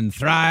Alive and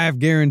Thrive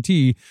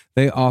guarantee,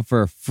 they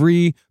offer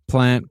free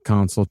plant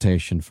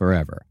consultation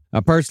forever. Now,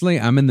 personally,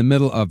 I'm in the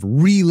middle of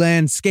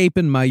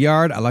re-landscaping my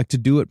yard. I like to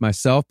do it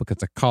myself because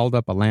I called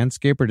up a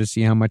landscaper to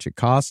see how much it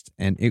costs,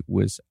 and it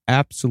was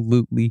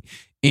absolutely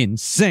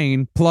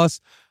insane.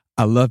 Plus,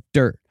 I love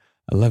dirt.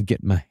 I love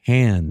getting my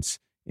hands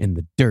in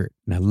the dirt,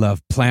 and I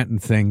love planting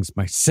things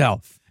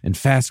myself. And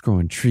Fast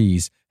Growing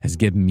Trees has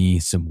given me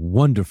some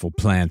wonderful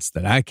plants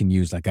that I can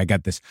use. Like I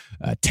got this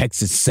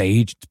Texas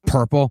sage, it's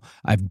purple.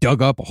 I've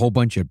dug up a whole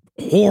bunch of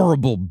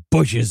horrible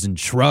bushes and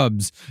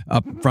shrubs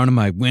up in front of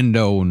my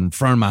window and in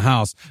front of my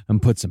house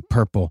and put some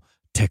purple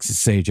Texas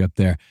sage up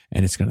there,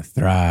 and it's going to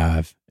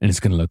thrive, and it's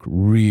going to look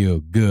real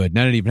good. And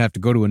I didn't even have to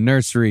go to a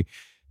nursery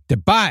to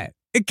buy it.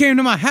 It came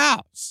to my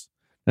house.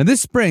 Now,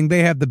 this spring,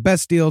 they have the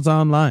best deals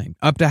online,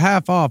 up to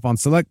half off on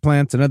select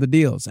plants and other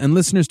deals. And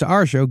listeners to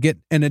our show get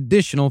an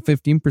additional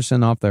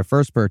 15% off their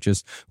first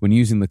purchase when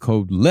using the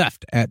code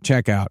LEFT at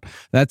checkout.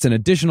 That's an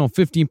additional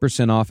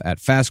 15% off at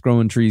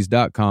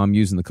fastgrowingtrees.com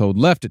using the code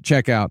LEFT at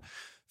checkout.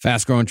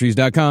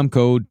 Fastgrowingtrees.com,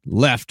 code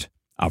LEFT.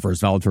 Offer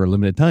is valid for a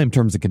limited time.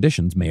 Terms and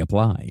conditions may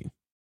apply.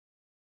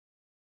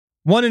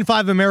 1 in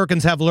 5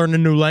 Americans have learned a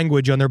new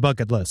language on their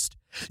bucket list.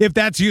 If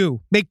that's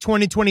you, make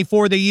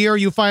 2024 the year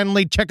you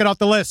finally check it off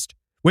the list.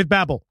 With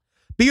Babbel.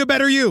 Be a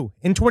better you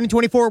in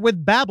 2024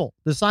 with Babbel,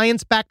 the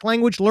science-backed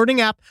language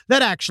learning app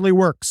that actually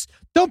works.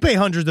 Don't pay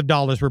hundreds of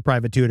dollars for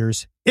private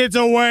tutors. It's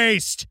a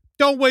waste.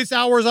 Don't waste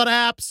hours on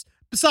apps.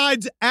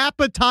 Besides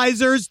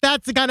appetizers,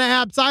 that's the kind of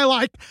apps I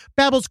like.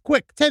 Babbel's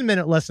quick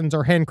 10-minute lessons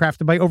are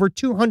handcrafted by over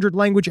 200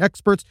 language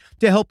experts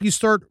to help you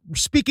start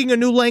speaking a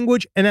new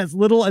language in as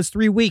little as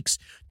 3 weeks.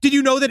 Did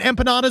you know that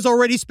empanada is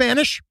already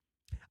Spanish?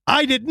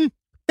 I didn't.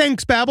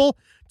 Thanks, Babbel.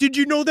 Did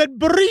you know that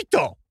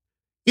burrito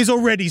is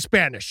already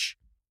Spanish?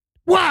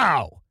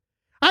 Wow.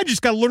 I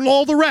just got to learn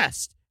all the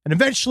rest. And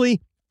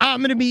eventually,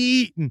 I'm going to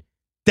be eating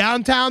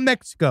downtown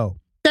Mexico.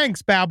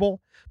 Thanks, Babbel.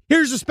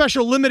 Here's a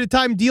special limited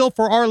time deal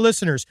for our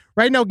listeners.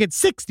 Right now, get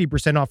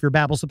 60% off your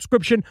Babbel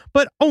subscription,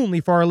 but only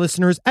for our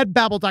listeners at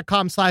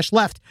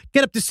Babbel.com/left.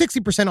 Get up to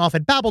 60% off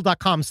at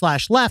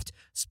Babbel.com/left,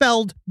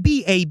 spelled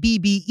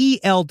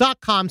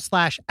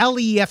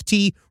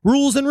BABBEL.com/LEFT.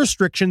 Rules and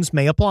restrictions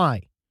may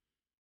apply.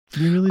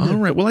 You really did. All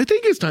right. Well, I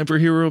think it's time for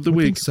Hero of the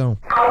Week. I think so.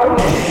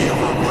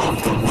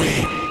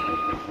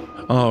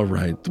 All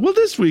right. Well,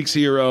 this week's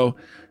hero,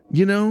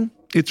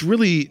 it's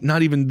really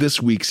not even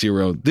this week's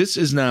hero. This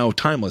is now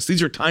timeless.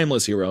 These are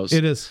timeless heroes.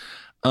 It is.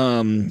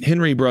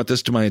 Henry brought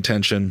this to my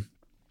attention.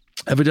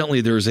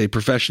 Evidently, there's a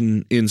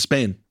profession in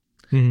Spain.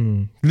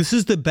 This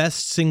is the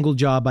best single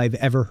job I've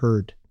ever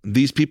heard.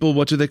 These people,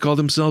 what do they call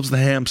themselves? The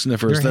ham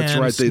sniffers. They're That's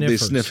ham right. They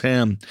sniffers. sniff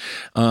ham.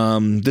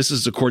 This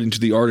is according to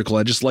the article.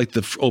 I just like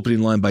the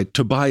opening line by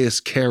Tobias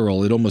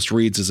Carroll. It almost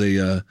reads as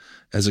a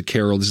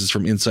carol. This is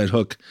from Inside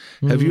Hook.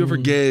 Have you ever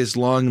gazed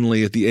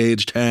longingly at the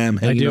aged ham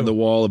hanging on the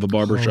wall of a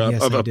barber shop?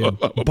 Yes, I do.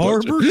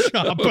 Barber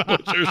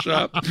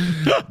shop.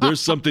 There's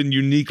something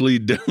uniquely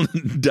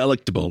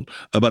delectable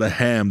about a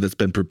ham that's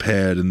been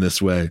prepared in this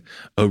way.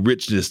 A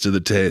richness to the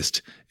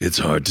taste it's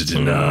hard to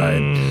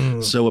deny.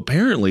 So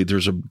apparently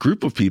there's a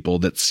group of people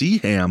that see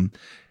ham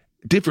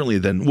differently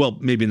than, well,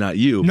 maybe not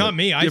you. Not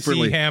me. I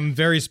see ham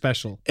very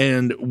special.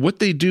 And what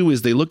they do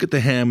is they look at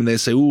the ham and they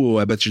say, ooh,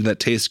 I bet you that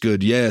tastes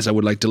good. Yes, I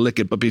would like to lick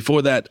it. But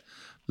before that,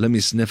 let me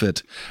sniff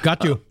it.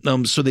 Got you.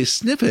 So they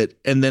sniff it,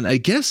 and then I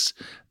guess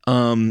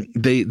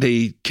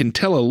they can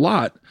tell a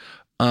lot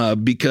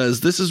because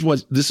this is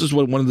what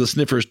one of the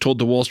sniffers told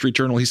the Wall Street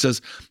Journal. He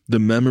says, "The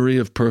memory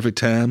of perfect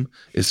ham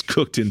is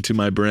cooked into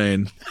my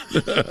brain."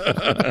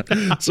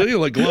 So he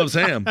loves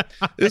ham.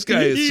 This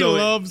guy is He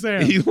loves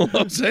ham. He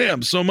loves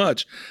ham so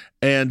much.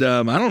 And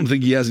I don't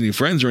think he has any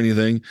friends or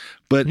anything.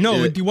 But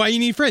no, why you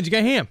need friends? You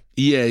got ham.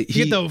 Yeah,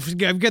 you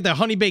get the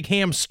honey baked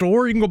ham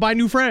store. You can go buy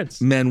new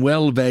friends.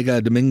 Manuel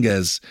Vega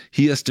Dominguez,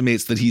 he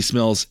estimates that he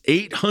smells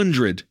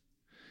 800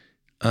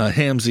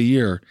 hams a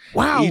year.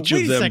 Wow! Each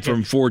of them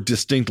from 4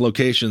 distinct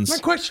locations. My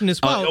question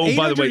is, wow!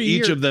 By the way,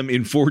 each of them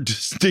in 4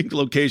 distinct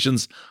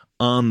locations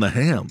on the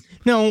ham.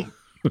 No.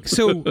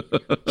 So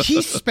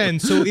he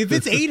spends. So if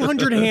it's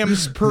 800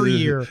 hams per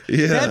year,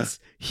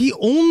 he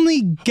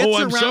only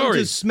gets around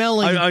to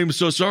smelling. I'm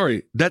so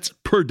sorry. That's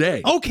per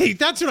day. Okay,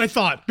 that's what I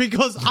thought,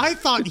 because I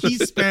thought he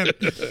spent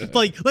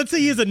let's say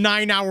he has a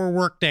 9-hour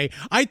workday.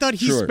 I thought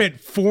he spent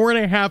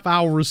 4.5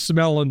 hours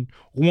smelling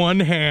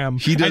one ham,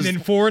 and then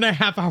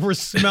 4.5 hours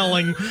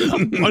smelling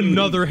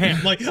another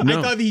ham. I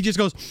thought he just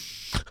goes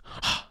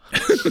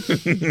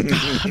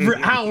for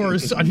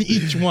hours on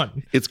each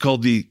one. It's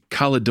called the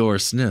Calidor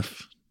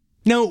sniff.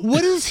 Now,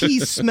 what is he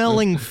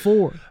smelling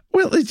for?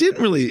 Well, it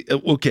didn't really.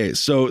 Okay,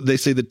 so they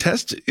say the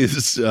test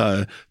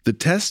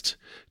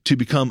to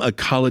become a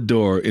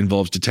Calidor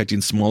involves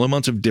detecting small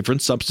amounts of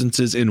different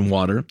substances in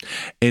water,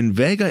 and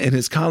Vega and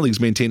his colleagues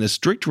maintain a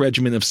strict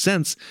regimen of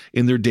scents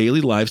in their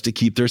daily lives to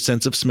keep their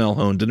sense of smell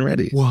honed and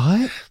ready.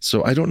 What?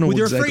 So I don't know.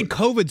 They're afraid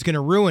COVID's going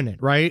to ruin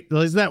it, right?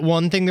 Is that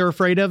one thing they're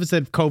afraid of? Is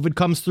that if COVID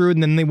comes through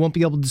and then they won't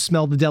be able to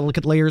smell the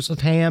delicate layers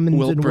of ham?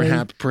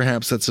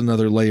 Perhaps that's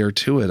another layer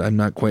to it. I'm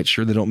not quite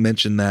sure. They don't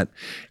mention that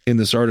in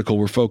this article.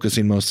 We're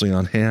focusing mostly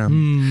on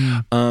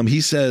ham.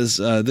 He says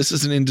this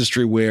is an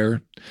industry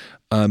where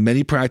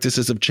many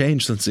practices have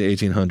changed since the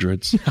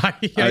 1800s.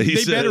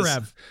 They better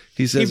have.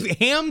 He says, if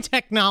ham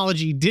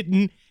technology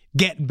didn't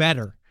get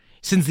better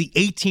since the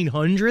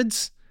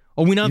 1800s,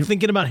 are we not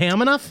thinking about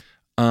ham enough?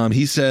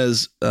 He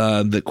says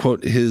that,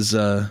 quote, his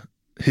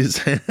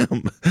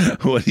ham,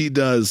 what he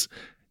does,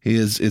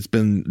 it's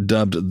been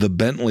dubbed the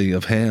Bentley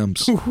of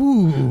hams.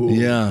 Ooh.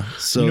 Yeah.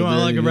 So I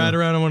like to ride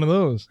around on one of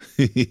those.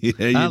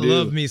 I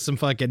love me some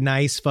fucking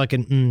nice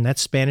fucking,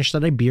 that's Spanish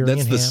that Iberian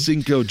That's ham. the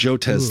Cinco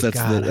Jotes. That's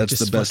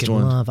the best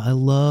one. I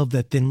love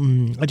that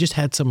thing. I just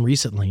had some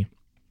recently.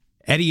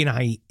 Eddie and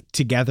I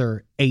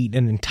together ate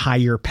an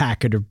entire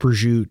packet of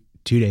prosciutto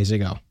 2 days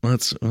ago.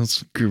 That's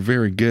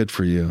very good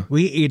for you.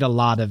 We ate a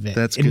lot of it.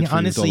 That's good for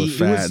honestly, you. All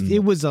the fat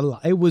it was a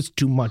lot. It was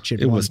too much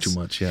at once. It was too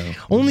much, yeah.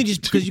 Only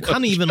just because you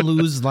kind of even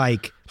lose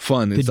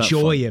fun. The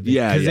joy fun. of it.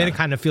 Yeah, because then it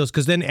kind of feels.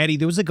 Because then Eddie,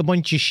 there was a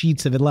bunch of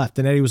sheets of it left,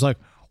 and Eddie was like,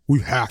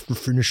 "We have to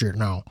finish it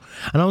now."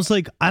 And I was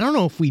like, "I don't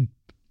know if we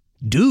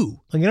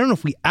do. I don't know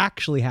if we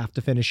actually have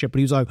to finish it." But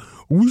he was like,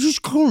 "We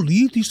just gonna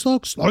leave these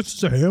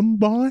slices of ham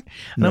by?"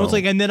 And I was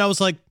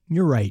like,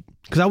 "You're right,"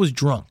 because I was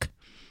drunk.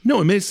 No,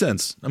 it made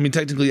sense. I mean,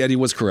 technically, Eddie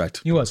was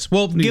correct. He was.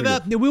 Well, we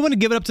want to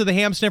give it up to the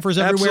ham sniffers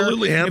everywhere.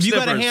 Absolutely, ham If you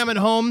sniffers. got a ham at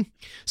home,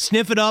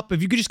 sniff it up.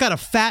 If you just got a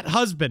fat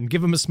husband,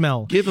 give him a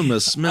smell. Give him a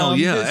smell,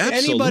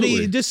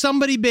 absolutely. Just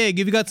somebody big.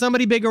 If you got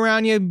somebody big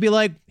around you, be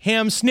like,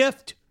 ham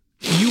sniffed,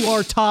 you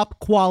are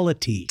top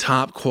quality.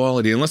 Top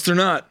quality, unless they're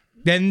not.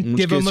 Then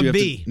give them a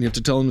B. You have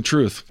to tell them the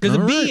truth. Because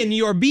a B and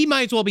your B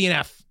might as well be an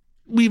F.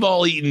 We've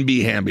all eaten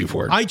B ham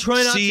before. I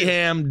try not C to.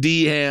 ham,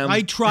 D ham.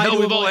 I try to.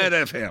 We've all had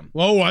F ham.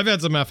 Whoa, I've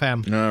had some F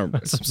ham. All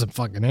right. some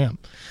fucking ham.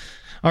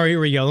 All right, here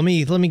we go. Let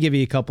me give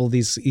you a couple of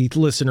these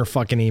listener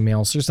fucking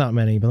emails. There's not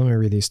many, but let me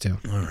read these two.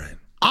 All right.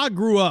 I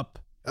grew up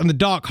in the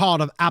dark heart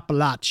of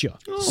Appalachia,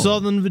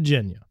 Southern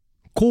Virginia.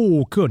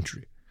 Cold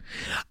country.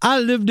 I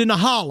lived in a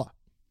holler,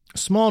 a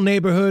small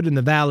neighborhood in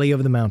the valley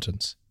of the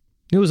mountains.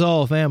 It was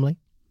all family.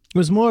 It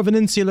was more of an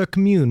insular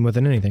commune more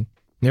than anything.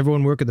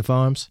 Everyone worked at the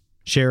farms,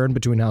 sharing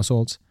between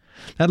households.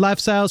 That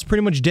lifestyle's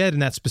pretty much dead in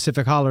that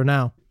specific holler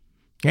now.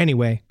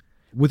 Anyway,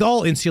 with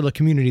all insular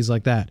communities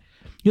like that,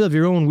 you'll have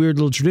your own weird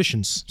little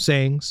traditions,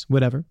 sayings,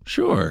 whatever.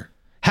 Sure.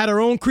 Had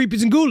our own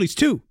creepies and ghoulies,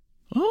 too.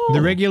 Oh.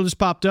 The regulars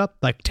popped up,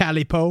 like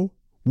Tally-Po,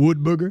 Wood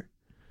Booger.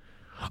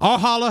 Our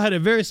holler had a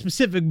very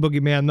specific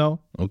boogeyman,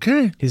 though.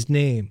 Okay. His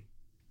name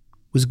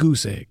was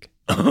Goose Egg.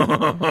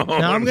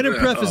 Now, I'm going to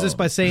preface this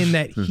by saying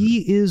that he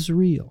is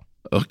real.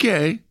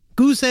 Okay.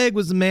 Goose Egg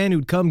was the man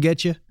who'd come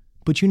get you,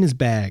 put you in his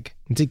bag,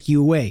 and take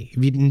you away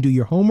if you didn't do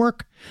your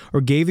homework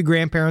or gave your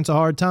grandparents a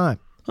hard time.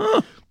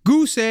 Huh.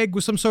 Goose Egg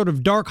was some sort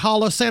of dark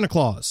hollow Santa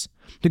Claus.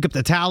 Took up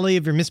the tally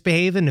if you're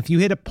misbehaving. If you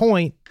hit a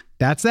point,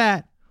 that's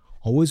that.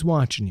 Always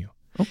watching you.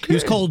 Okay. He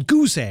was called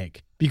Goose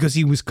Egg because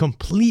he was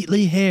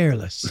completely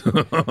hairless.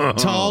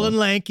 Tall and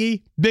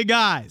lanky, big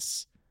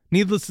eyes.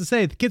 Needless to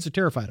say, the kids are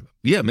terrified of him.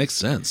 Yeah, makes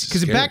sense.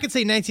 Because back in,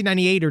 say,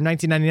 1998 or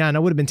 1999, I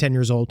would have been 10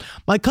 years old.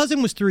 My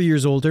cousin was 3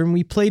 years older, and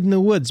we played in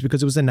the woods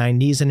because it was the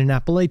 90s and in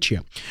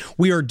Appalachia.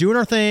 We were doing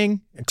our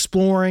thing,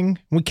 exploring,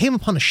 and we came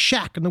upon a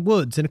shack in the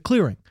woods in a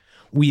clearing.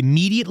 We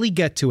immediately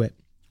get to it.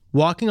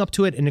 walking up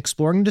to it and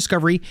exploring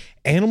discovery,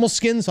 animal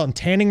skins on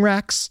tanning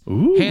racks,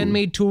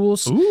 handmade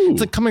tools. It's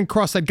like coming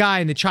across that guy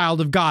in The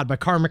Child of God by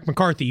Cormac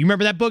McCarthy. You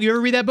remember that book? You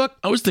ever read that book?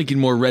 I was thinking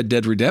more Red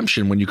Dead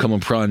Redemption when you come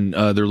upon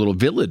their little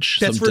village.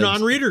 That's for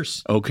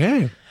non-readers.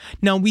 Okay.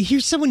 Now, we hear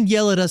someone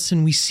yell at us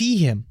and we see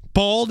him.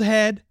 Bald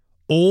head,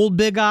 old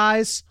big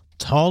eyes,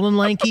 tall and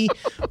lanky.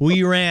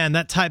 We ran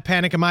that tight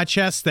panic in my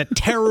chest, that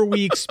terror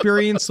we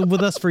experienced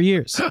with us for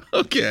years.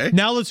 Okay.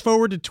 Now let's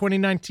forward to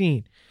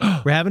 2019.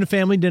 We're having a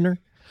family dinner.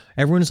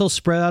 Everyone's all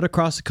spread out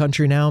across the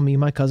country now. Me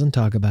and my cousin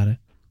talk about it.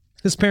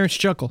 His parents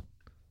chuckle.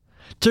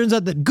 Turns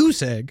out that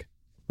Goose Egg,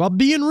 while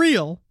being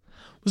real,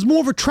 was more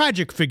of a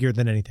tragic figure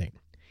than anything.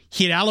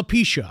 He had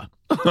alopecia.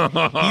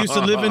 He used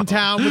to live in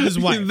town with his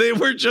wife. They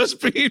were just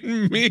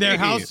being mean. Their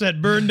house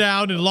had burned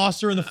down and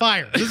lost her in the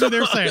fire. This is what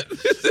they're saying.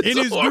 In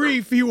his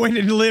grief, he went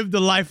and lived a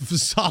life of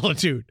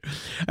solitude.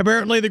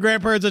 Apparently, the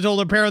grandparents had told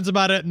their parents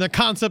about it, and the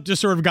concept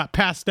just sort of got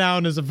passed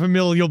down as a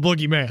familial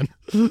boogeyman.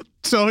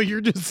 So you're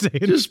just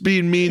saying. Just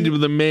being mean to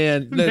the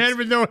man. Man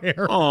with no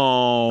hair.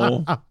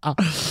 Oh.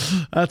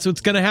 That's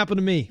what's going to happen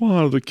to me.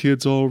 Why do the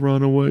kids all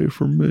run away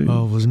from me?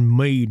 I was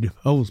made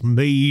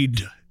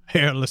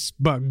hairless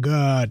by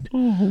God.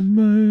 Oh,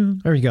 man.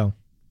 There you go.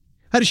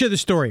 I had to share this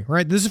story,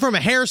 right? This is from a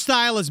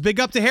hairstylist. Big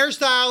up to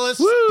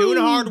hairstylists. Woo! Doing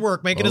hard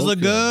work, making us look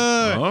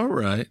good. All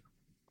right.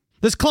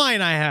 This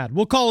client I had,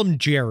 we'll call him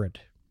Jared.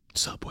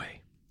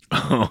 Subway.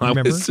 Oh,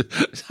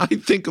 I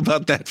think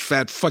about that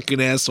fat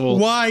fucking asshole.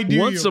 Why do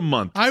once you? a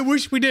month. I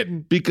wish we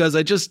didn't. Because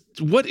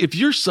what if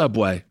you're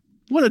Subway?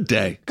 What a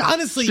day.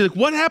 Honestly. Like,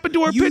 what happened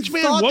to our pitch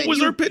man? What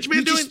was our pitch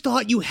man doing? You just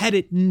thought you had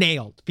it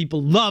nailed.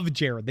 People love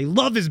Jared. They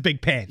love his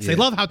big pants. Yeah. They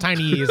love how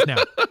tiny he is now.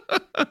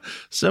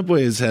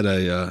 Subway has had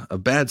a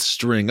bad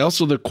string.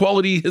 Also, the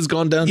quality has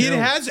gone down. It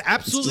has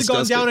absolutely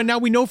gone down, and now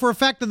we know for a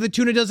fact that the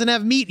tuna doesn't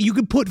have meat. You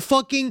could put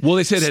fucking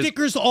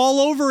stickers all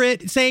over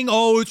it saying,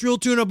 oh, it's real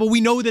tuna, but we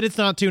know that it's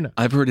not tuna.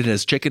 I've heard it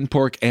has chicken,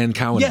 pork, and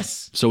cow in it.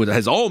 So it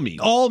has all meat.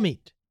 All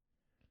meat.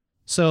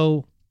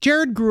 So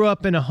Jared grew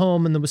up in a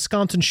home in the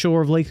Wisconsin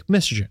shore of Lake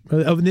Michigan.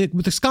 The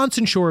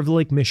Wisconsin shore of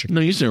Lake Michigan.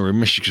 No, you said we're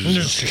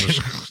Michigan.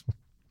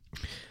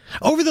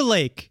 Over the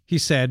lake, he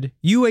said,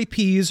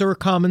 UAPs are a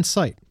common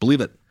sight.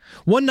 Believe it.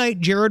 One night,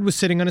 Jared was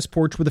sitting on his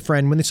porch with a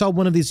friend when they saw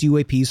one of these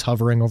UAPs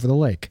hovering over the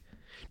lake.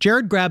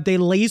 Jared grabbed a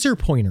laser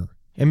pointer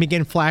and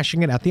began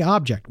flashing it at the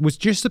object, which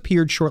just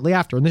appeared shortly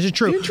after. And this is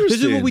true.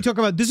 This is what we talk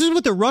about. This is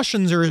what the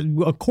Russians are,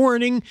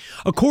 according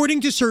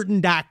to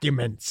certain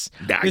documents.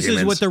 This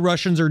is what the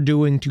Russians are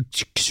doing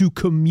to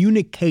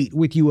communicate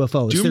with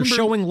UFOs. They're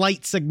showing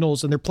light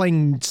signals and they're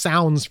playing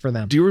sounds for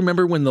them. Do you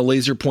remember when the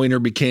laser pointer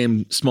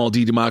became small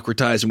d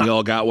democratized and we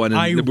all got one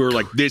and we were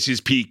like, this is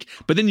peak.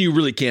 But then you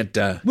really can't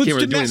really do anything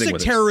with it. Domestic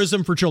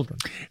terrorism for children.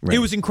 Right. It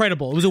was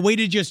incredible. It was a way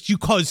to you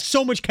cause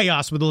so much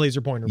chaos with a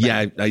laser pointer.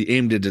 Yeah, I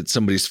aimed it at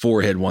somebody's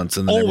forehead once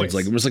and then everyone's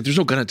like, it was like, there's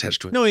no gun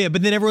attached to it. No, yeah,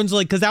 but then everyone's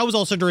like, because that was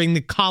also during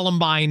the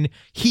Columbine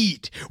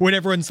heat when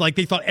everyone's like,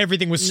 they thought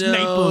everything was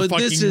sniper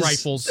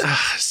rifles.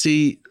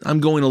 See,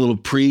 I'm going a little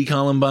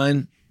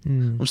pre-Columbine.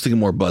 I was thinking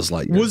more Buzz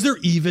Lightyear. Was there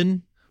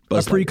even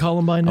a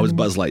pre-Columbine? I was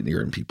Buzz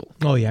Lightyear and people.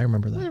 Oh, yeah, I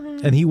remember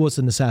that. And he was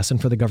an assassin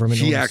for the government.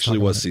 He actually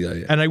was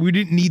CIA. And we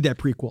didn't need that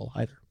prequel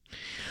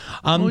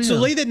either. So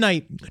late at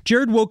night,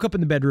 Jared woke up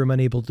in the bedroom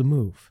unable to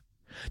move.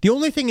 The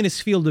only thing in his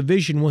field of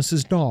vision was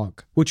his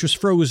dog, which was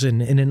frozen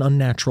in an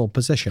unnatural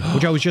position,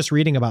 which I was just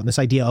reading about in this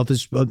idea of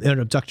an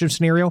abduction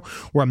scenario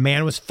where a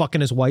man was fucking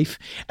his wife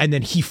and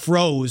then he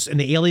froze and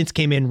the aliens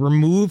came in,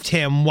 removed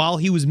him while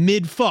he was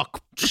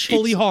mid-fuck,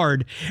 fully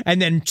hard, and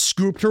then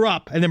scooped her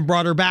up and then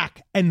brought her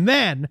back and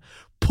then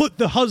put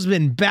the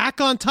husband back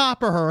on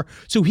top of her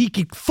so he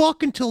could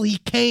fuck until he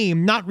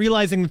came, not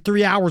realizing the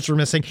 3 hours were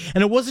missing.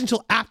 And it wasn't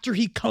until after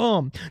he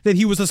come that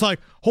he was just like,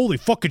 holy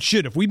fucking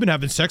shit, have we been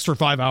having sex for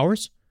 5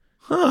 hours?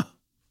 Huh.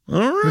 All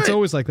right. It's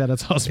always like that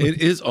as husband.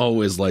 It is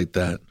always like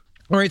that.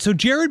 All right, so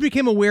Jared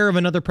became aware of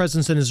another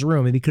presence in his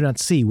room that he could not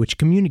see, which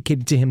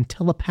communicated to him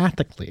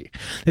telepathically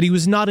that he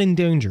was not in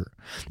danger.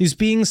 These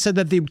beings said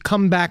that they would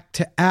come back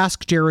to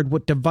ask Jared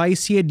what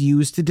device he had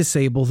used to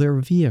disable their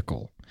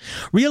vehicle.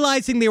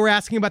 Realizing they were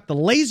asking about the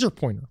laser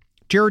pointer,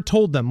 Jared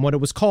told them what it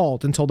was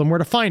called and told them where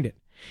to find it.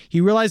 He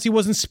realized he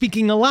wasn't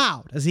speaking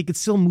aloud, as he could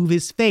still move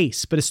his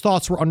face, but his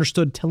thoughts were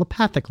understood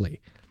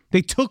telepathically.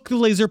 They took the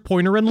laser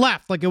pointer and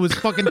left like it was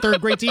fucking third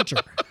grade teacher.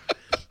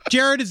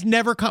 Jared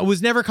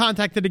was never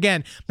contacted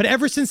again, but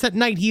ever since that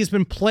night, he has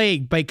been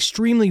plagued by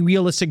extremely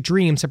realistic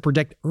dreams that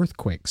predict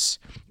earthquakes.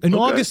 In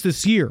August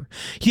this year,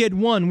 he had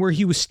one where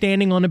he was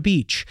standing on a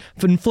beach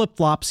in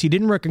flip-flops he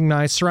didn't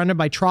recognize, surrounded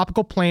by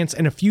tropical plants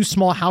and a few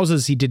small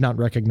houses he did not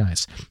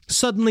recognize.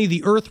 Suddenly,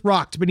 the earth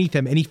rocked beneath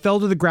him, and he fell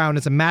to the ground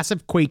as a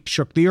massive quake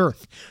shook the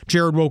earth.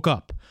 Jared woke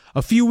up.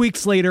 A few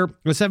weeks later,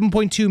 a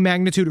 7.2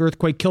 magnitude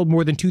earthquake killed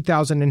more than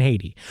 2,000 in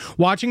Haiti.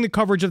 Watching the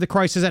coverage of the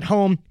crisis at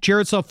home,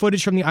 Jared saw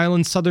footage from the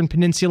island's southern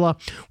peninsula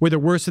where the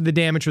worst of the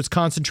damage was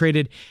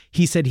concentrated.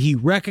 He said he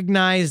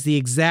recognized the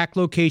exact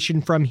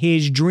location from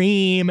his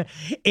dream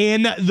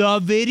in the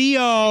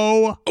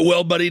video.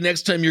 Well, buddy,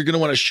 next time you're going to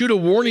want to shoot a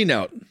warning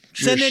out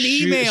Send an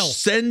email.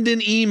 Send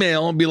an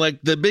email and be like,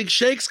 the big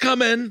shake's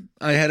coming.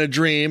 I had a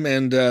dream.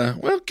 And, there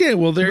you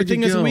go. The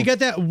thing is, we get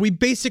that. We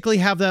basically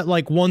have that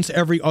like once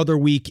every other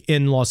week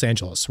in Los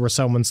Angeles where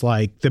someone's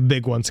like, the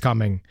big one's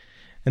coming.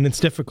 And it's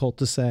difficult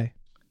to say.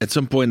 At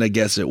some point, I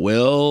guess it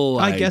will.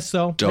 I guess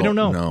so. I don't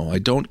know. No, I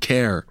don't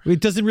care. It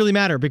doesn't really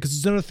matter because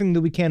it's another thing that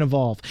we can't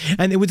evolve.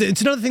 And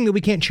it's another thing that we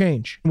can't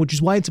change, which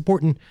is why it's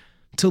important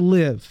to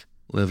live.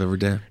 Live every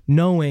day.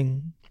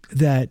 Knowing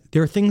that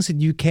there are things that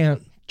you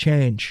can't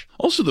change.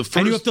 Also,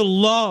 and you have to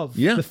love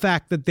the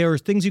fact that there are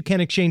things you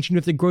can't exchange, and you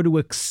have to grow to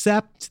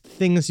accept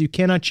things you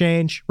cannot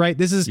change, right?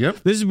 This is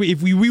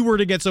if we were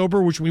to get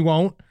sober, which we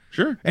won't.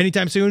 Sure.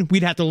 Anytime soon,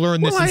 we'd have to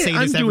learn this and say this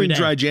every day. I'm doing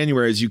dry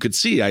January, as you could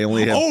see. I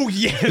only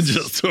have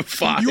just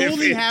 5 You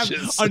only have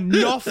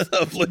enough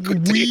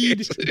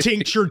weed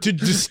tincture to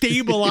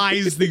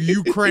destabilize the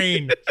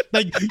Ukraine.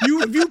 Like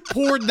if you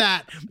poured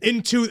that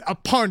into a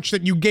punch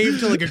that you gave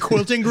to like a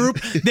quilting group,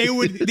 they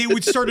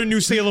would start a new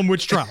Salem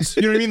witch trials.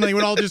 You know what I mean? They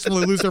would all just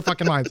lose their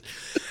fucking minds.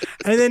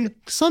 And then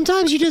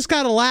sometimes you just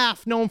gotta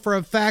laugh, knowing for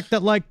a fact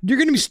that like you're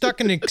gonna be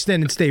stuck in an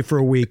extended stay for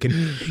a week, and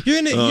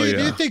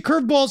the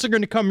curveballs are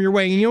gonna come your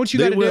way. And you know what you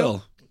gotta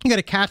do? You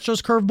gotta catch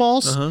those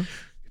curveballs.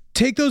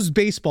 Take those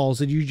baseballs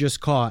that you just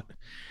caught.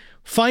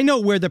 Find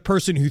out where the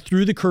person who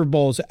threw the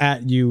curveballs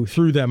at you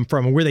threw them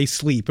from, and where they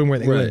sleep and where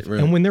they live.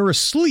 Right. And when they're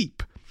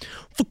asleep,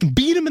 fucking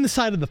beat them in the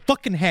side of the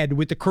fucking head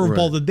with the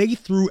curveball that they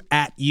threw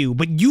at you.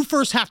 But you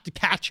first have to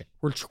catch it,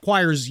 which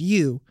requires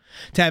you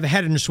to have a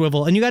head in a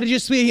swivel, and you got to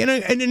just be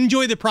and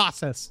enjoy the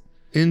process.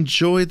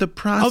 Enjoy the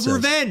process of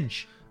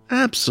revenge.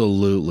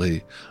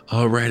 Absolutely.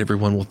 All right,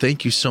 everyone. Well,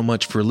 thank you so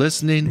much for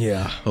listening.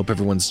 Yeah. Hope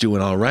everyone's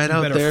doing all right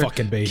out there.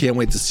 Fucking be. Can't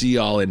wait to see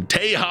y'all in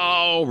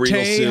Tejo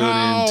real soon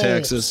in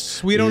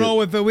Texas. We don't know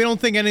if we don't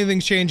think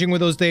anything's changing with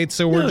those dates,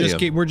 so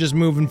we're just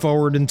moving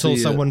forward until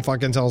someone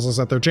fucking tells us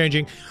that they're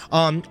changing.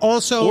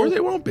 Also, or they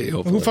won't be.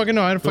 Hopefully. Who fucking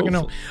know? I don't fucking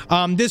know.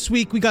 This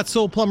week we got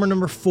Soul Plumber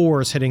number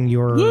 4 is hitting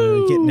your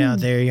getting out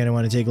there. You're gonna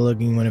want to take a look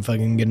and you want to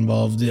fucking get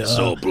involved.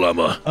 Soul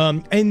Plumber.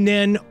 And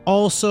then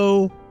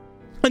also.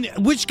 And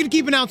we're just going to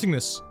keep announcing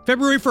this.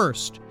 February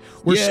 1st.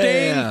 We're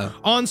staying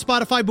on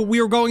Spotify, but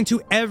we are going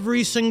to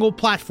every single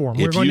platform.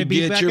 We're going to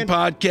be get your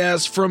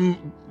podcast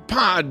from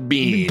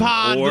Podbean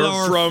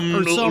or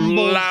from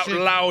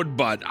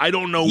Loudbutt. I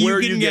don't know where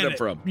you get it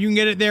from. You can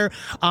get it there.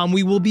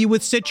 We will be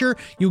with Stitcher.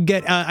 You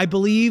get, I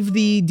believe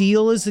the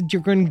deal is that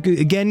you're going to,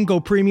 again,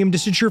 go premium to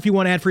Stitcher if you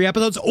want to add free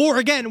episodes. Or,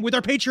 again, with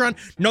our Patreon,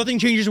 nothing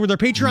changes with our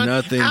Patreon.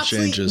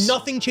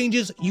 Nothing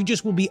changes. You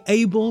just will be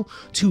able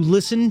to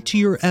listen to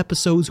your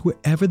episodes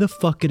wherever the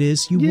fuck it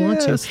is you want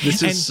to.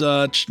 This is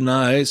such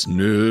nice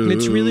news.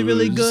 It's really,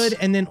 really good.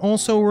 And then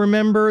also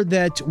remember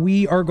that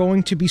we are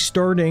going to be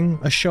starting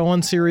a show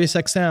on Sirius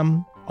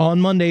XM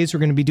on Mondays. We're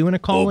going to be doing a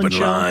call-in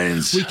show.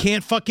 Lines. We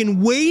can't fucking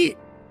wait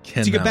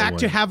to get back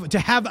to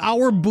have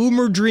our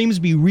boomer dreams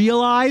be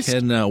realized.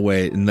 Cannot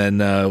wait. And then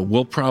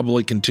we'll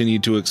probably continue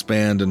to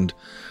expand, and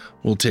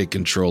we'll take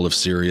control of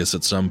Sirius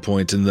at some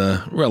point in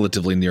the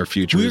relatively near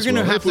future. We're going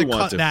to have to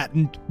cut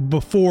that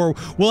before.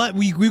 Well,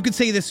 we could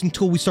say this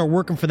until we start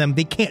working for them.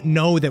 They can't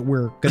know that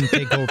we're going to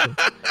take over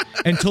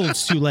until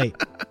it's too late.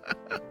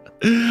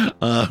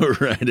 All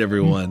right,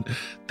 everyone.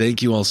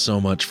 Thank you all so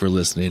much for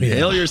listening. Yeah.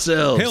 Hail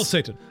yourselves. Hail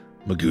Satan.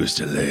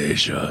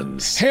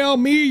 Magustalations. Hail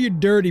me, you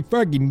dirty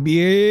fucking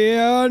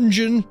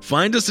bitch.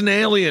 Find us an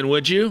alien,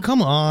 would you?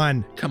 Come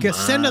on.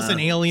 Send us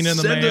an alien in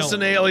the mail. Send us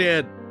an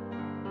alien.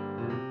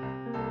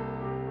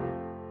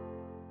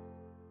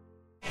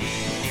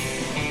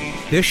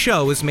 This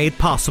show is made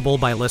possible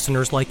by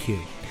listeners like you.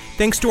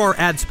 Thanks to our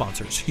ad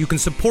sponsors, you can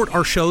support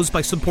our shows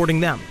by supporting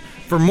them.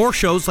 For more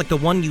shows like the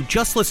one you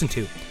just listened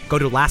to, go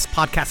to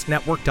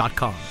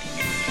lastpodcastnetwork.com.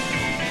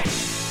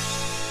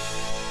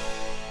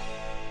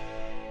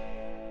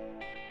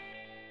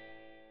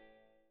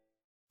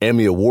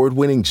 Emmy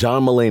award-winning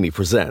John Mulaney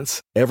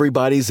presents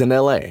Everybody's in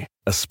L.A.,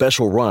 a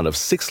special run of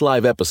 6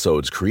 live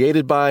episodes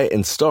created by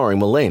and starring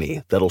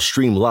Mulaney that'll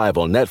stream live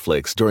on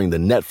Netflix during the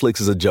Netflix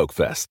is a Joke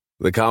Fest.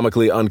 The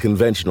comically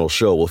unconventional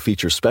show will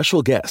feature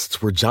special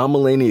guests where John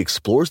Mulaney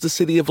explores the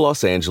city of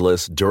Los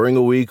Angeles during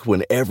a week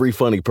when every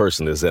funny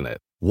person is in it.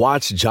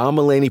 Watch John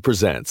Mulaney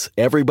Presents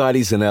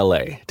Everybody's in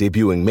L.A.,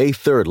 debuting May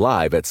 3rd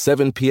live at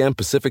 7 p.m.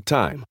 Pacific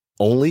Time,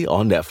 only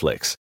on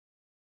Netflix.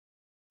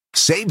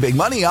 Save big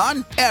money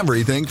on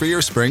everything for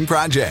your spring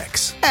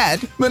projects at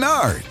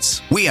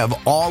Menards. We have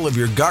all of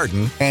your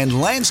garden and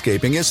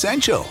landscaping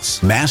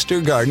essentials.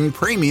 Master Garden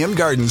Premium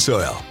Garden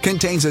Soil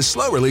contains a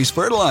slow-release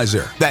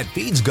fertilizer that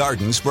feeds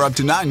gardens for up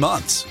to 9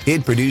 months.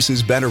 It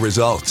produces better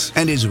results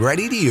and is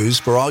ready to use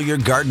for all your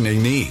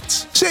gardening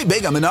needs. Save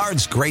big on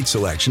Menards' great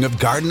selection of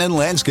garden and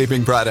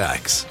landscaping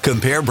products.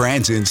 Compare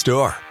brands in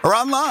store or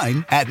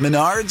online at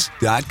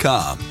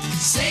menards.com.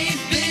 Save